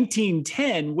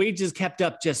 1910, wages kept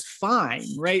up just fine,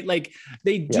 right? Like,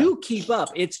 they do keep up.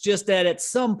 It's just that at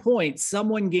some point,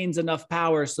 someone gains enough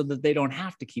power so that they don't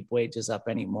have to keep wages up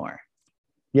anymore.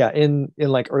 Yeah, in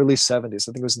like early 70s,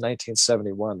 I think it was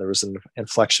 1971, there was an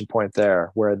inflection point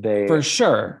there where for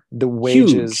sure, the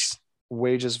wages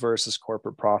versus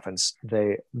corporate profits,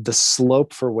 the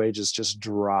slope for wages just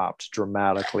dropped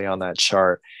dramatically on that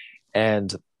chart,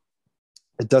 and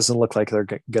it doesn't look like they're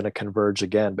going to converge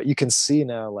again. But you can see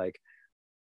now, like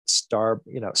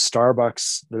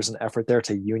Starbucks, there's an effort there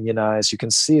to unionize. You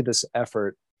can see this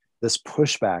effort, this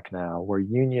pushback now, where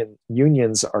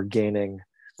unions are gaining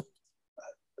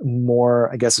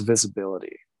more, I guess,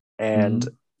 visibility, and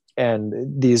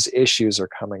these issues are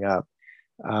coming up.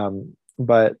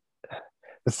 But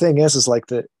the thing is like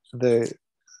the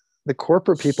the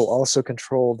corporate people also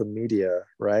control the media,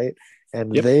 right?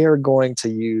 And Yep. they are going to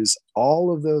use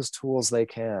all of those tools they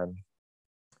can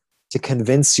to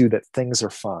convince you that things are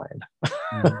fine.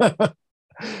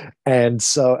 And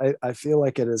so I feel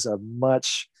like it is a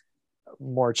much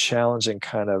more challenging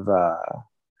kind of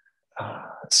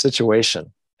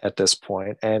situation at this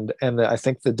point. And I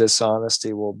think the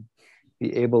dishonesty will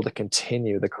be able to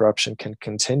continue. The corruption can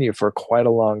continue for quite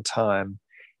a long time.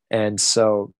 And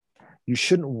so you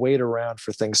shouldn't wait around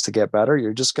for things to get better.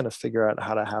 You're just going to figure out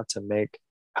how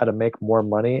to make more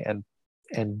money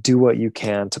and do what you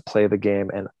can to play the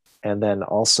game, and then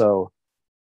also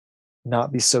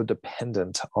not be so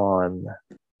dependent on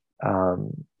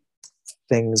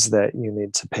things that you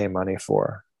need to pay money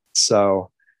for.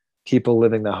 So people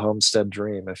living the homestead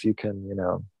dream, if you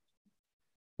can,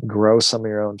 grow some of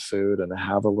your own food and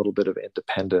have a little bit of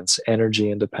independence,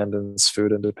 energy independence,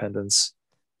 food independence,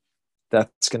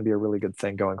 that's going to be a really good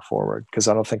thing going forward, because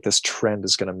I don't think this trend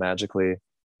is going to magically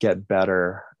get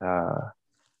better.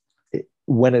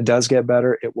 When it does get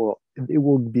better, it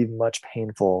will be much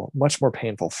more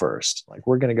painful first. Like,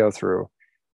 we're going to go through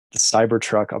the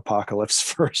Cybertruck apocalypse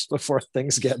first before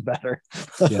things get better.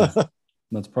 Yeah,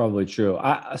 that's probably true.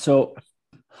 So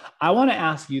I want to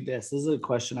ask you this. This is a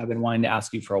question I've been wanting to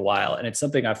ask you for a while, and it's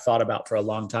something I've thought about for a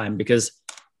long time, because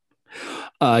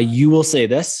you will say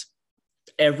this.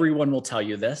 Everyone will tell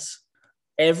you this.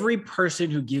 Every person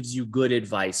who gives you good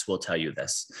advice will tell you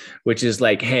this, which is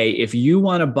like, hey, if you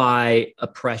want to buy a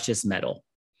precious metal,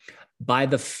 buy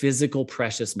the physical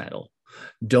precious metal.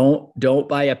 Don't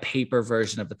buy a paper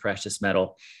version of the precious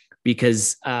metal,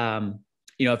 because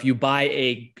if you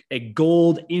buy a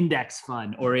gold index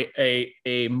fund or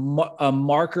a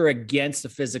marker against a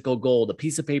physical gold, a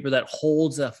piece of paper that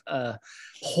holds a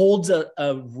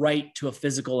right to a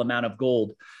physical amount of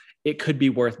gold, it could be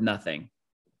worth nothing.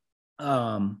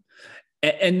 And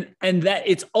that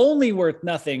it's only worth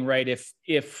nothing, right,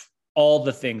 if all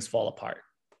the things fall apart.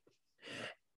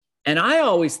 And I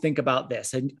always think about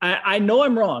this, and I know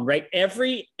I'm wrong, right?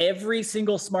 Every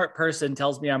single smart person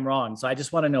tells me I'm wrong. So I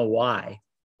just want to know why.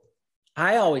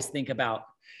 I always think about,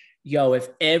 if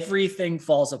everything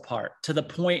falls apart to the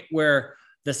point where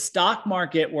the stock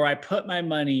market, where I put my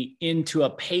money into a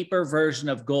paper version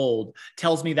of gold,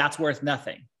 tells me that's worth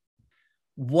nothing,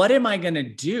 what am I going to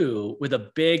do with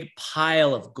a big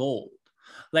pile of gold?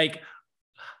 Like,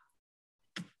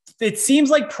 it seems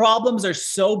like problems are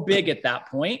so big at that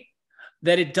point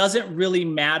that it doesn't really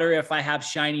matter if I have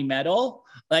shiny metal.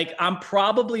 Like, I'm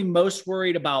probably most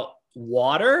worried about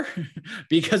water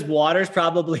because water is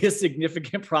probably a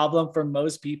significant problem for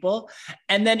most people.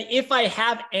 And then if I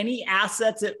have any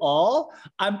assets at all,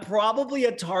 I'm probably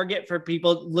a target for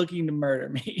people looking to murder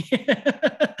me.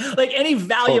 Like, any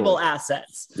valuable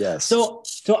assets. Yes. So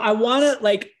I want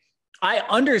to, I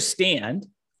understand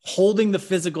holding the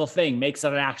physical thing makes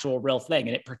it an actual real thing,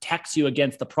 and it protects you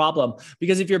against the problem.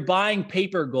 Because if you're buying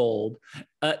paper gold,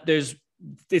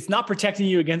 it's not protecting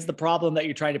you against the problem that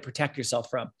you're trying to protect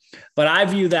yourself from. But I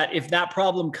view that if that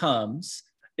problem comes,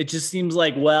 it just seems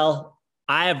like, well,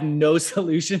 I have no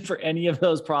solution for any of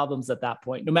those problems at that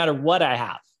point, no matter what I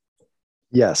have.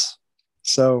 Yes.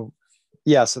 So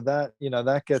that,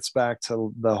 that gets back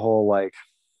to the whole,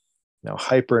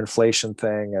 hyperinflation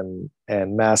thing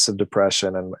and massive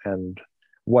depression and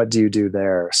what do you do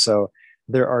there? So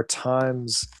there are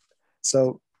times,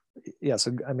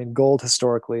 gold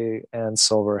historically and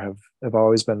silver have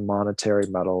always been monetary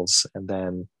metals, and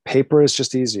then paper is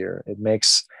just easier.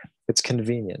 It's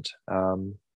convenient.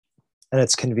 And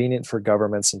it's convenient for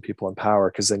governments and people in power,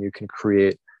 because then you can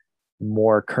create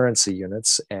more currency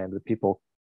units, and the people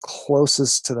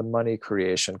closest to the money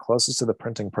creation, closest to the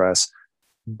printing press,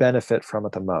 benefit from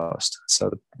it the most. So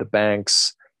the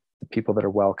banks, the people that are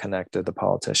well connected, the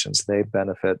politicians, they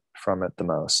benefit from it the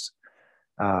most.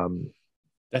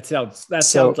 That sounds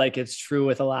like it's true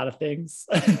with a lot of things.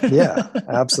 Yeah,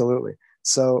 absolutely.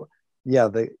 So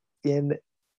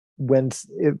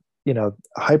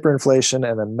hyperinflation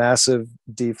and then massive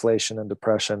deflation and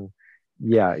depression,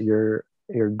 your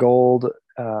gold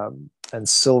and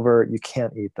silver, you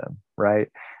can't eat them, right?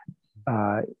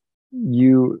 I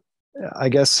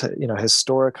guess,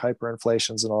 historic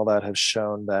hyperinflations and all that have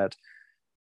shown that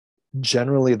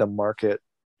generally the market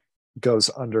goes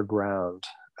underground.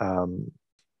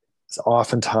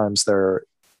 Oftentimes they're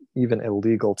even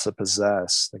illegal to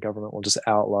possess. The government will just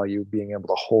outlaw you being able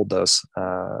to hold those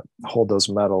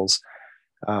metals.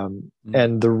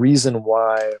 And the reason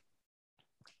why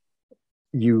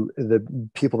the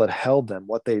people that held them,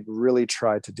 what they really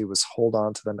tried to do was hold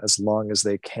on to them as long as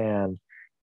they can,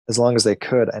 as long as they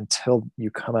could until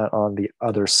you come out on the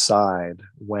other side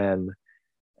when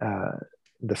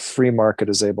the free market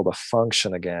is able to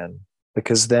function again,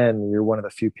 because then you're one of the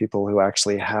few people who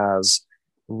actually has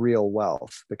real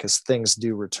wealth, because things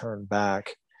do return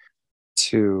back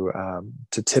to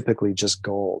typically just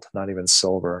gold, not even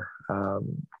silver.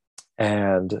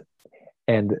 And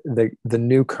the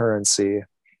new currency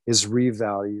is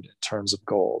revalued in terms of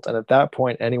gold. And at that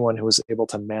point, anyone who was able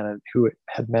to who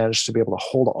had managed to be able to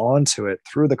hold on to it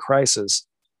through the crisis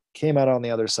came out on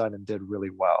the other side and did really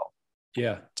well.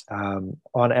 Yeah.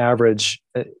 On average,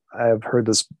 I've heard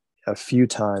this a few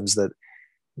times that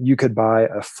you could buy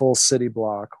a full city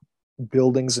block,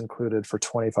 buildings included, for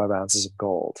 25 ounces of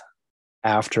gold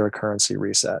after a currency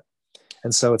reset.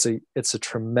 And so it's a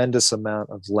tremendous amount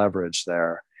of leverage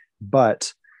there,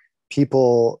 but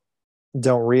people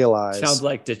don't realize. Sounds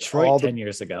like Detroit 10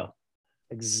 years ago.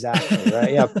 Exactly.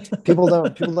 Right. Yeah. People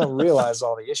don't realize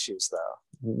all the issues though,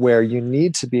 where you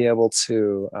need to be able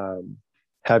to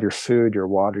have your food, your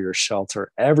water, your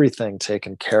shelter, everything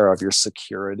taken care of, your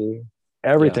security,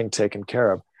 everything taken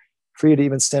care of for you to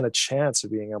even stand a chance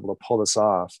of being able to pull this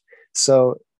off.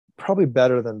 So probably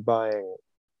better than buying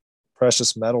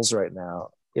precious metals right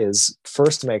now is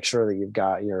first to make sure that you've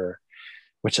got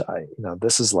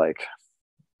this is like,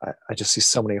 I just see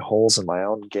so many holes in my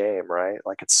own game, right?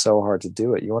 Like it's so hard to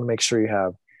do it. You want to make sure you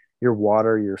have your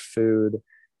water, your food,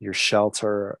 your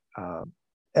shelter,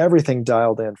 everything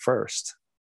dialed in first.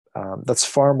 That's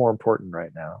far more important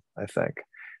right now, I think,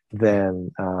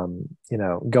 than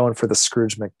going for the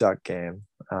Scrooge McDuck game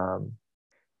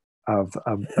of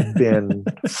a bin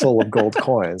full of gold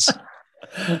coins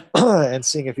and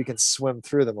seeing if you can swim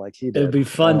through them like he did. It'd be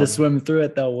fun to swim through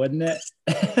it, though, wouldn't it?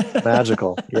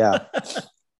 Magical, yeah.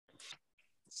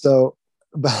 So,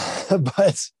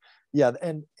 but yeah,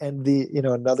 and the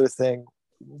another thing,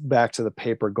 back to the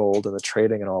paper gold and the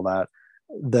trading and all that.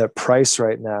 The price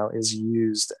right now is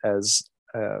used as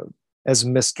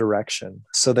misdirection.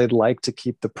 So they'd like to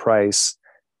keep the price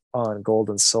on gold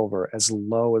and silver as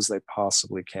low as they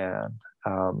possibly can.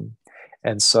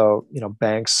 And so,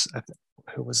 banks,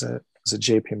 who was it? Was it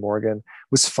JP Morgan,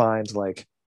 was fined like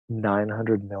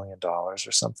 $900 million or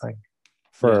something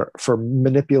for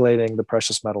manipulating the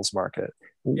precious metals market.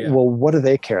 Yeah. Well, what do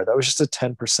they care? That was just a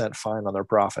 10% fine on their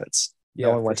profits.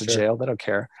 No one went to jail. They don't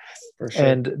care. For sure.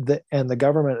 And the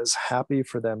government is happy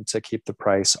for them to keep the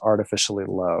price artificially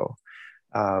low,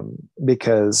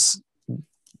 because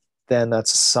then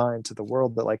that's a sign to the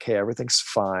world that like, hey, everything's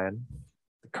fine.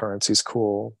 The currency's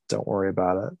cool. Don't worry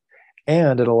about it.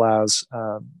 And it allows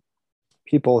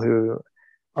people who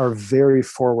are very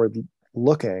forward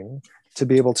looking to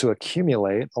be able to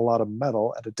accumulate a lot of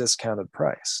metal at a discounted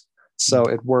price. So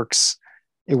it works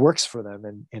for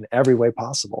them in every way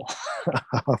possible.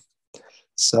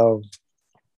 So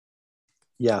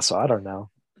I don't know.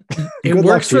 It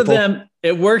works for them.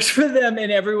 It works for them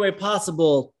in every way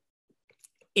possible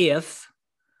if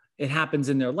it happens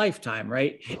in their lifetime,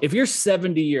 right? If you're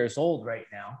 70 years old right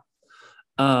now,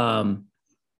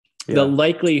 the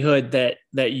likelihood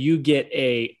that you get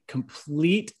a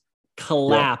complete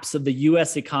collapse of the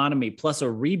U.S. economy plus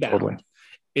a rebound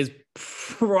is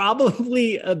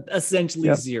probably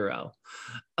essentially zero.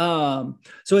 So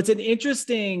it's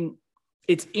interesting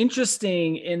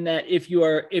in that if you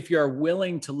are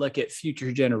willing to look at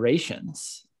future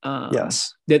generations,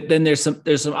 then there's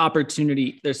some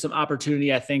opportunity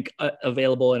I think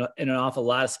available in an awful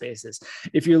lot of spaces.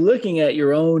 If you're looking at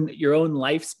your own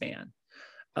lifespan,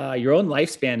 your own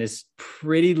lifespan is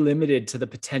pretty limited to the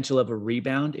potential of a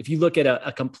rebound. If you look at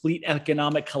a complete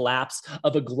economic collapse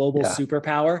of a global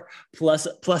superpower plus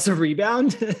a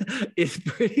rebound, it's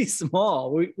pretty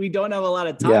small. We don't have a lot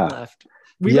of time left.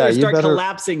 We better start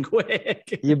collapsing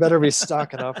quick. You better be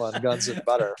stocking up on guns and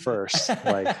butter first. It's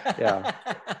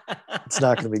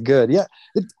not going to be good. Yeah.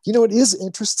 It is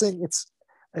interesting.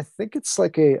 I think it's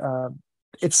like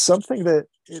it's something that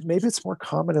maybe it's more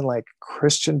common in like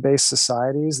Christian-based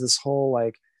societies, this whole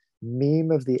like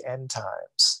meme of the end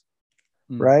times,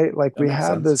 right? Like we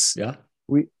have this,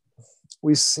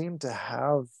 we seem to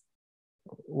have,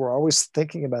 we're always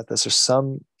thinking about this, or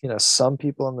some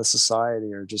people in the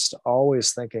society are just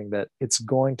always thinking that it's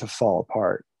going to fall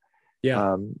apart.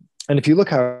 Yeah. And if you look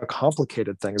how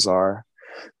complicated things are,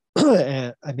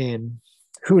 I mean,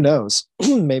 who knows?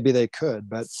 Maybe they could,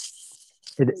 but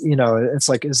it's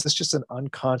like, is this just an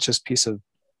unconscious piece of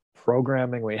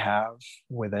programming we have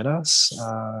within us?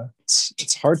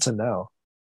 It's hard to know.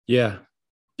 Yeah,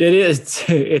 it is.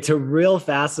 It's a real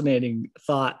fascinating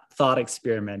thought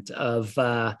experiment of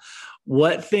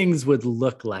what things would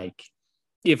look like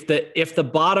if the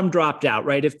bottom dropped out,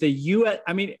 right? If the U.S.,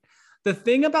 I mean, the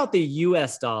thing about the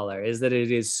US dollar is that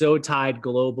it is so tied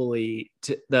globally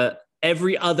to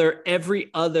every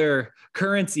other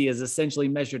currency is essentially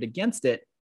measured against it.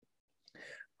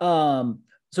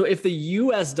 So if the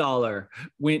US dollar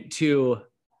went to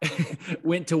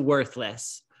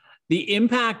worthless, the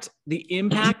impact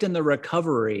and the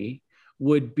recovery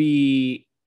would be,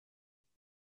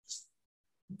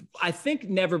 I think,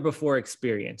 never before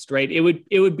experienced, right? It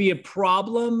would be a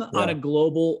problem on a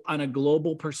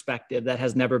global perspective that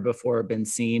has never before been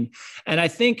seen. And I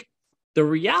think the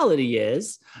reality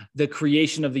is the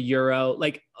creation of the euro,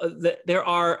 there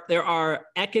are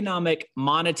economic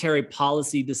monetary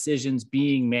policy decisions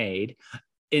being made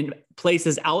in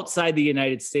places outside the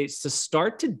United States to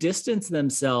start to distance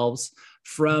themselves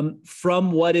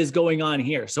from what is going on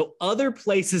here. So other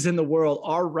places in the world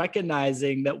are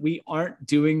recognizing that we aren't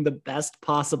doing the best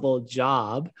possible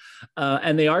job.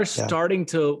 And they are starting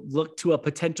to look to a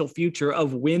potential future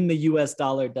of when the US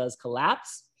dollar does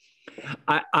collapse.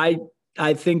 I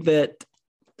think that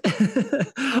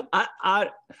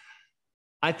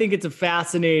I think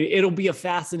it'll be a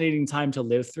fascinating time to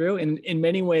live through. And in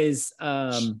many ways,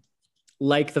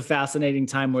 like the fascinating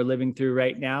time we're living through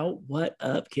right now. What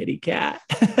up, kitty cat?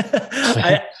 This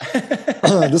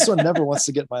one never wants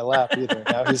to get in my lap either.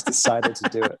 Now he's decided to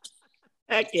do it.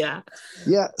 Heck yeah.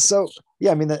 Yeah. So,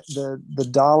 I mean, the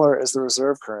dollar as the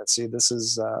reserve currency, this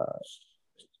is,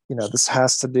 this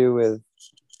has to do with,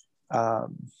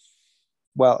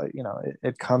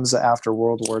 it comes after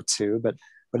World War II, but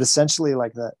essentially,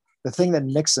 like the thing that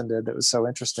Nixon did that was so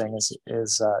interesting is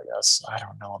I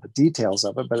don't know the details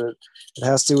of it, but it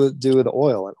has to do with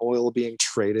oil and oil being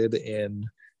traded in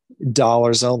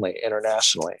dollars only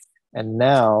internationally. And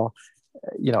now,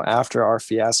 after our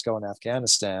fiasco in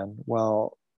Afghanistan,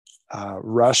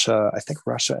 Russia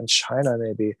and China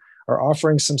maybe are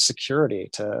offering some security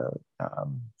to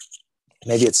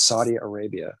maybe it's Saudi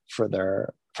Arabia for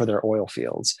their oil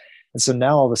fields. And so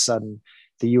now all of a sudden,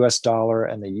 the US dollar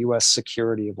and the US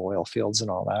security of oil fields and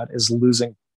all that is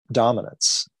losing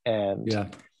dominance. And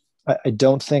I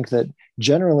don't think that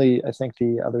generally, I think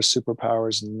the other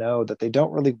superpowers know that they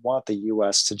don't really want the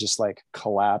US to just like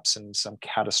collapse in some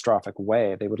catastrophic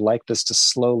way. They would like this to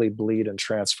slowly bleed and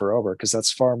transfer over because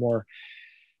it's far more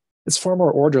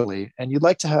orderly. And you'd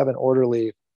like to have an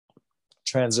orderly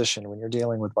transition when you're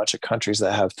dealing with a bunch of countries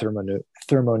that have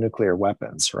thermonuclear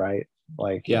weapons, right?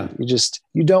 Like you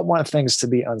don't want things to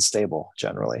be unstable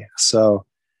generally. So,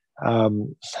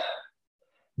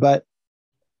 but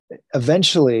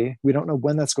eventually, we don't know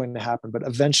when that's going to happen, but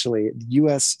eventually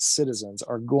US citizens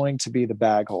are going to be the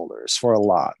bag holders for a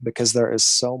lot because there is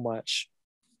so much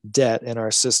debt in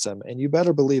our system. And you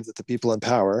better believe that the people in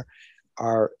power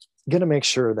are going to make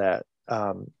sure that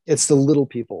it's the little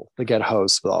people that get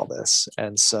hosed with all this.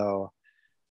 And so,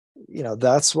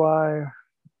 that's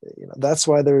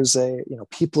why there's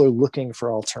people are looking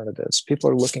for alternatives. People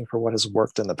are looking for what has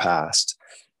worked in the past,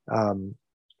 and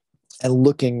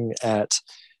looking at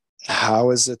how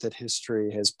is it that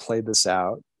history has played this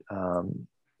out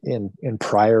in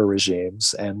prior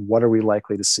regimes, and what are we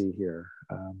likely to see here?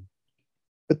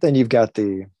 But then you've got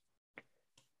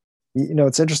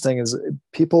what's interesting is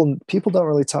people don't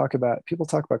really talk about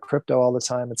crypto all the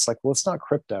time. It's like, well, it's not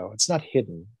crypto. It's not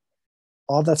hidden.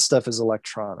 All that stuff is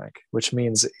electronic, which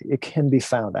means it can be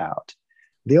found out.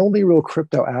 The only real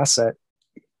crypto asset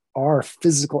are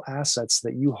physical assets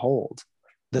that you hold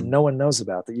that no one knows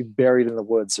about, that you've buried in the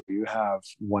woods, or you have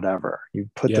whatever, you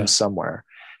put them somewhere,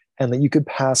 and that you could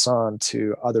pass on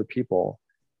to other people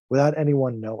without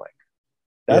anyone knowing.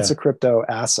 That's a crypto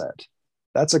asset.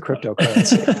 That's a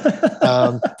cryptocurrency.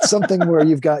 Something where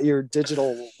you've got your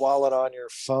digital wallet on your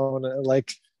phone,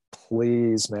 like,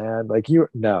 please, man, like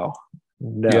no.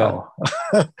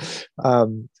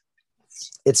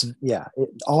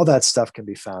 All that stuff can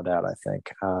be found out, I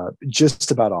think.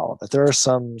 Just about all of it. There are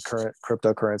some current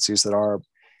cryptocurrencies that are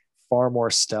far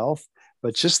more stealth,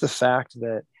 but just the fact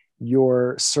that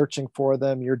you're searching for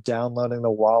them, you're downloading the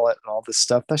wallet and all this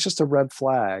stuff, that's just a red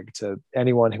flag to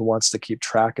anyone who wants to keep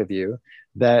track of you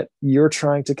that you're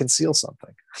trying to conceal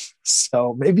something.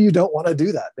 So maybe you don't want to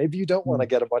do that. Maybe you don't want to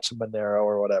get a bunch of Monero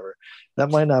or whatever. That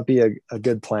might not be a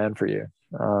good plan for you.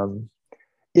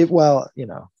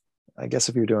 I guess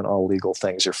if you're doing all legal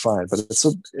things, you're fine, but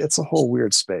it's a whole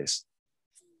weird space.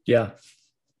 Yeah.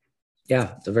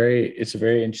 It's a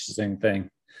very interesting thing.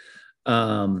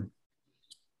 So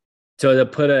to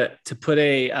put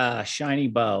a shiny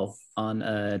bow on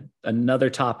another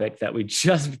topic that we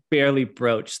just barely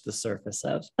broached the surface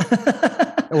of.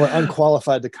 We're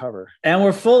unqualified to cover. And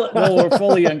we're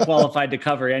fully unqualified to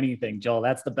cover anything, Joel.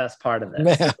 That's the best part of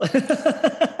this.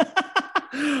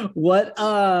 What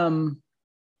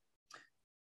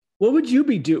would you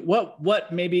be doing?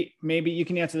 What maybe you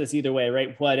can answer this either way,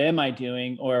 right? What am I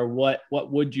doing, or what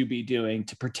would you be doing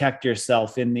to protect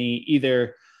yourself in the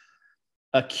either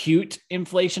acute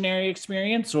inflationary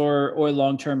experience or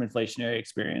long-term inflationary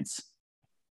experience?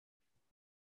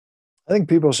 I think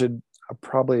people should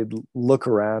probably look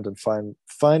around and find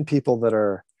people that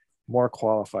are more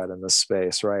qualified in this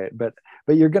space, right? But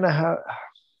you're gonna have,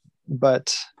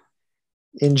 but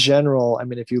in general, I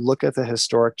mean, if you look at the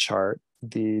historic chart,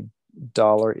 the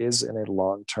dollar is in a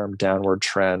long-term downward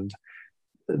trend.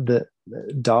 The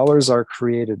dollars are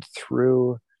created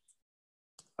through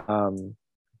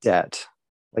debt.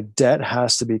 Like debt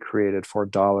has to be created for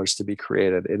dollars to be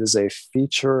created. It is a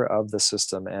feature of the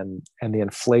system, and the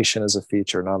inflation is a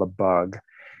feature, not a bug.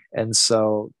 And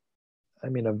so, I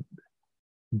mean,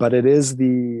 but it is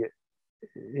the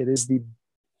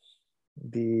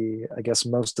I guess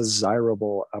most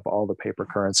desirable of all the paper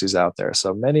currencies out there.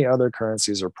 So many other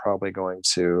currencies are probably going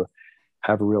to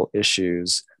have real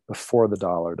issues before the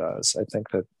dollar does. I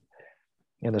think that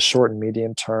in the short and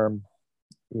medium term,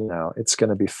 it's going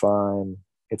to be fine.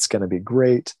 It's going to be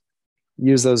great.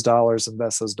 Use those dollars,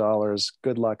 invest those dollars.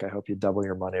 Good luck. I hope you double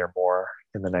your money or more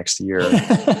in the next year.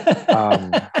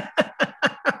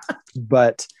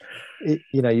 But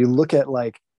you look at,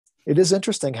 like, it is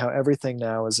interesting how everything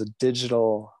now is a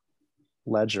digital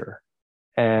ledger,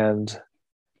 and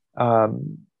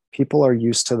people are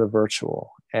used to the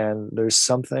virtual, and there's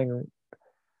something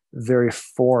very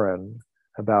foreign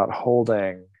about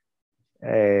holding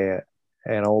an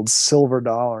old silver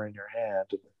dollar in your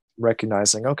hand,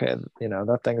 recognizing, okay,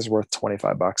 that thing is worth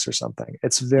 $25 or something.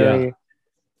 It's very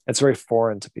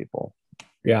foreign to people.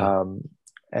 Yeah.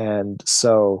 And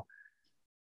so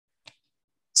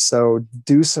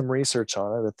do some research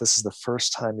on it if this is the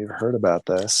first time you've heard about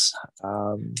this,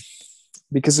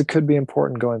 because it could be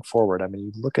important going forward. I mean,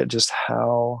 you look at just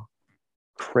how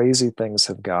crazy things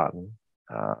have gotten.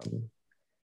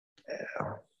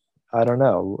 I don't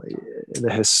know,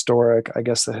 the historic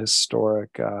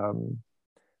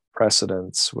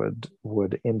precedents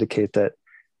would indicate that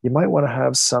you might want to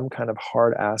have some kind of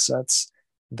hard assets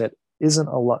that isn't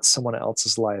someone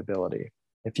else's liability.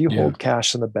 If you hold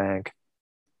cash in the bank,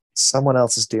 someone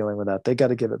else is dealing with that. They got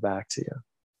to give it back to you.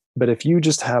 But if you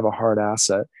just have a hard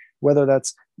asset, whether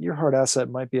that's your hard asset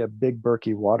might be a big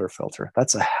Berkey water filter.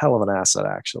 That's a hell of an asset,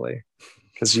 actually,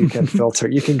 because you can filter.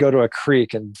 You can go to a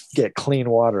creek and get clean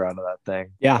water out of that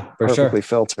thing. Yeah, for perfectly sure.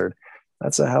 filtered.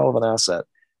 That's a hell of an asset.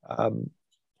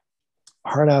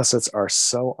 Hard assets are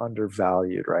so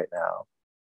undervalued right now,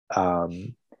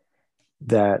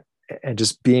 that, and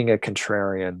just being a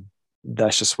contrarian,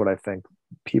 that's just what I think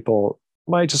people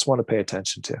might just want to pay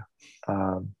attention to,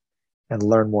 and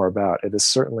learn more about. It is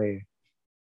certainly,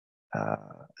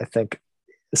 I think,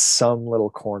 some little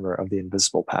corner of the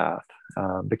invisible path,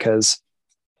 because,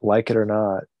 like it or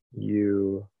not,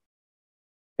 you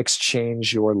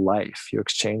exchange your life, you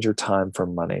exchange your time for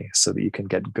money so that you can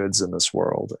get goods in this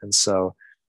world. And so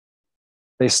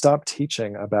they stopped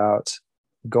teaching about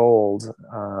gold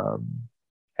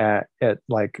at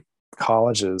like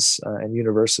colleges and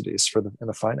universities in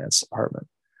the finance department.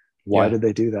 Why did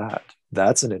they do that?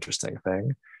 That's an interesting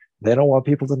thing. They don't want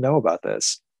people to know about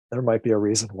this. There might be a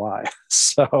reason why.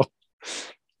 So,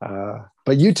 but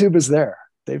YouTube is there.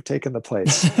 They've taken the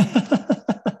place.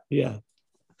 Yeah.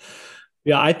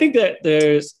 I think that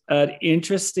there's an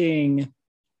interesting,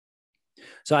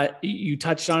 you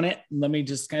touched on it. Let me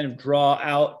just kind of draw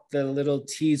out the little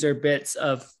teaser bits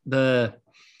of the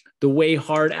way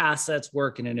hard assets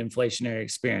work in an inflationary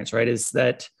experience, right? Is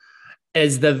that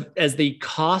as the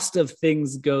cost of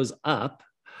things goes up,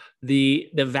 the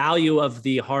value of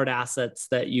the hard assets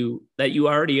that you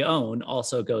already own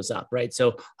also goes up, right?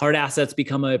 So hard assets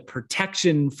become a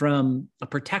protection from an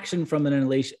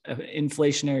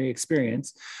inflationary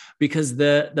experience, because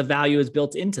the value is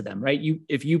built into them, right?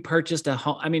 If you purchased a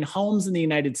home, I mean, homes in the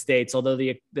United States, although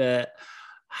the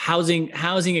housing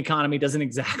economy doesn't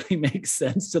exactly make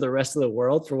sense to the rest of the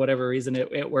world, for whatever reason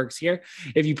it works here.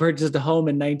 If you purchased a home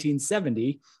in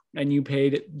 1970 and you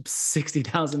paid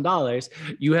 $60,000,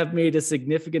 you have made a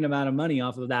significant amount of money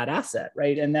off of that asset,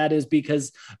 right? And that is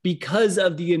because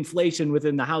of the inflation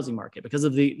within the housing market, because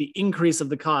of the increase of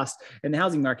the cost in the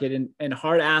housing market, and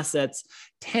hard assets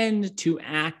tend to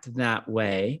act that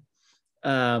way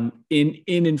in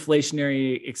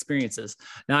inflationary experiences.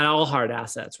 Not all hard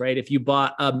assets, right? If you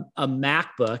bought a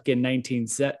MacBook in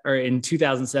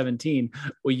 2017,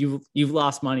 well, you've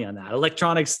lost money on that.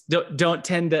 Electronics don't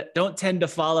tend to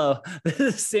follow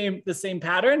the same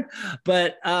pattern,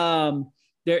 but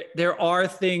there are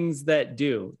things that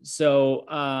do. So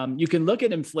you can look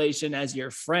at inflation as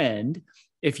your friend.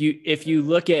 If you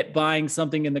look at buying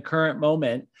something in the current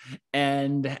moment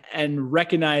and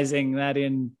recognizing that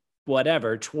in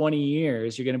whatever 20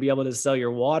 years you're going to be able to sell your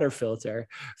water filter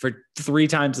for 3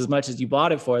 times as much as you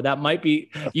bought it for, that might be,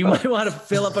 you might want to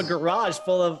fill up a garage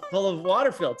full of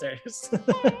water filters.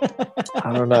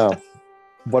 I don't know.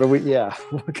 What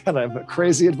kind of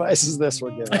crazy advice is this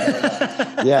we're giving?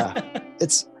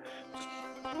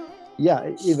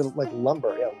 Even like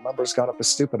lumber. Yeah, lumber's gone up a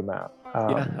stupid amount.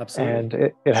 Absolutely. And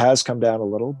it has come down a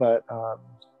little, but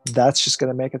that's just going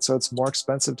to make it so it's more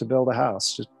expensive to build a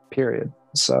house, just period.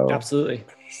 So absolutely.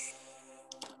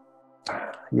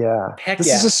 Yeah.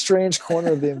 This is a strange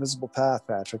corner of the invisible path,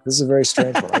 Patrick. This is a very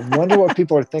strange one. I wonder what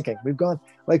people are thinking. We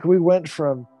went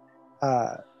from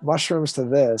mushrooms to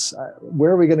this.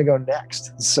 Where are we going to go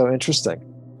next? It's so interesting.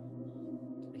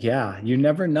 Yeah, you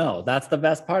never know. That's the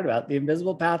best part about it. The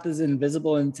invisible path is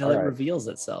invisible until it reveals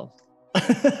itself.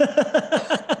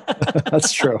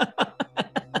 That's true.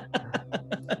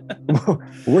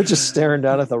 We're just staring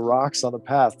down at the rocks on the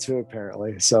path too,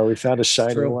 apparently. So we found a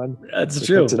shiny one. That's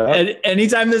true. And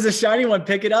anytime there's a shiny one,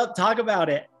 pick it up, talk about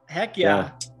it. Heck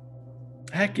yeah.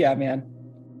 Heck yeah, man.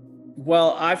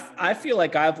 Well, I feel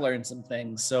like I've learned some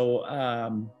things. So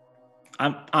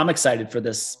I'm excited for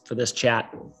this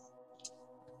chat.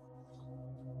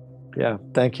 Yeah,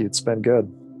 thank you. It's been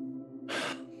good.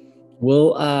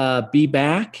 We'll be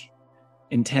back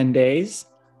in 10 days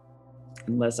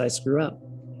unless I screw up.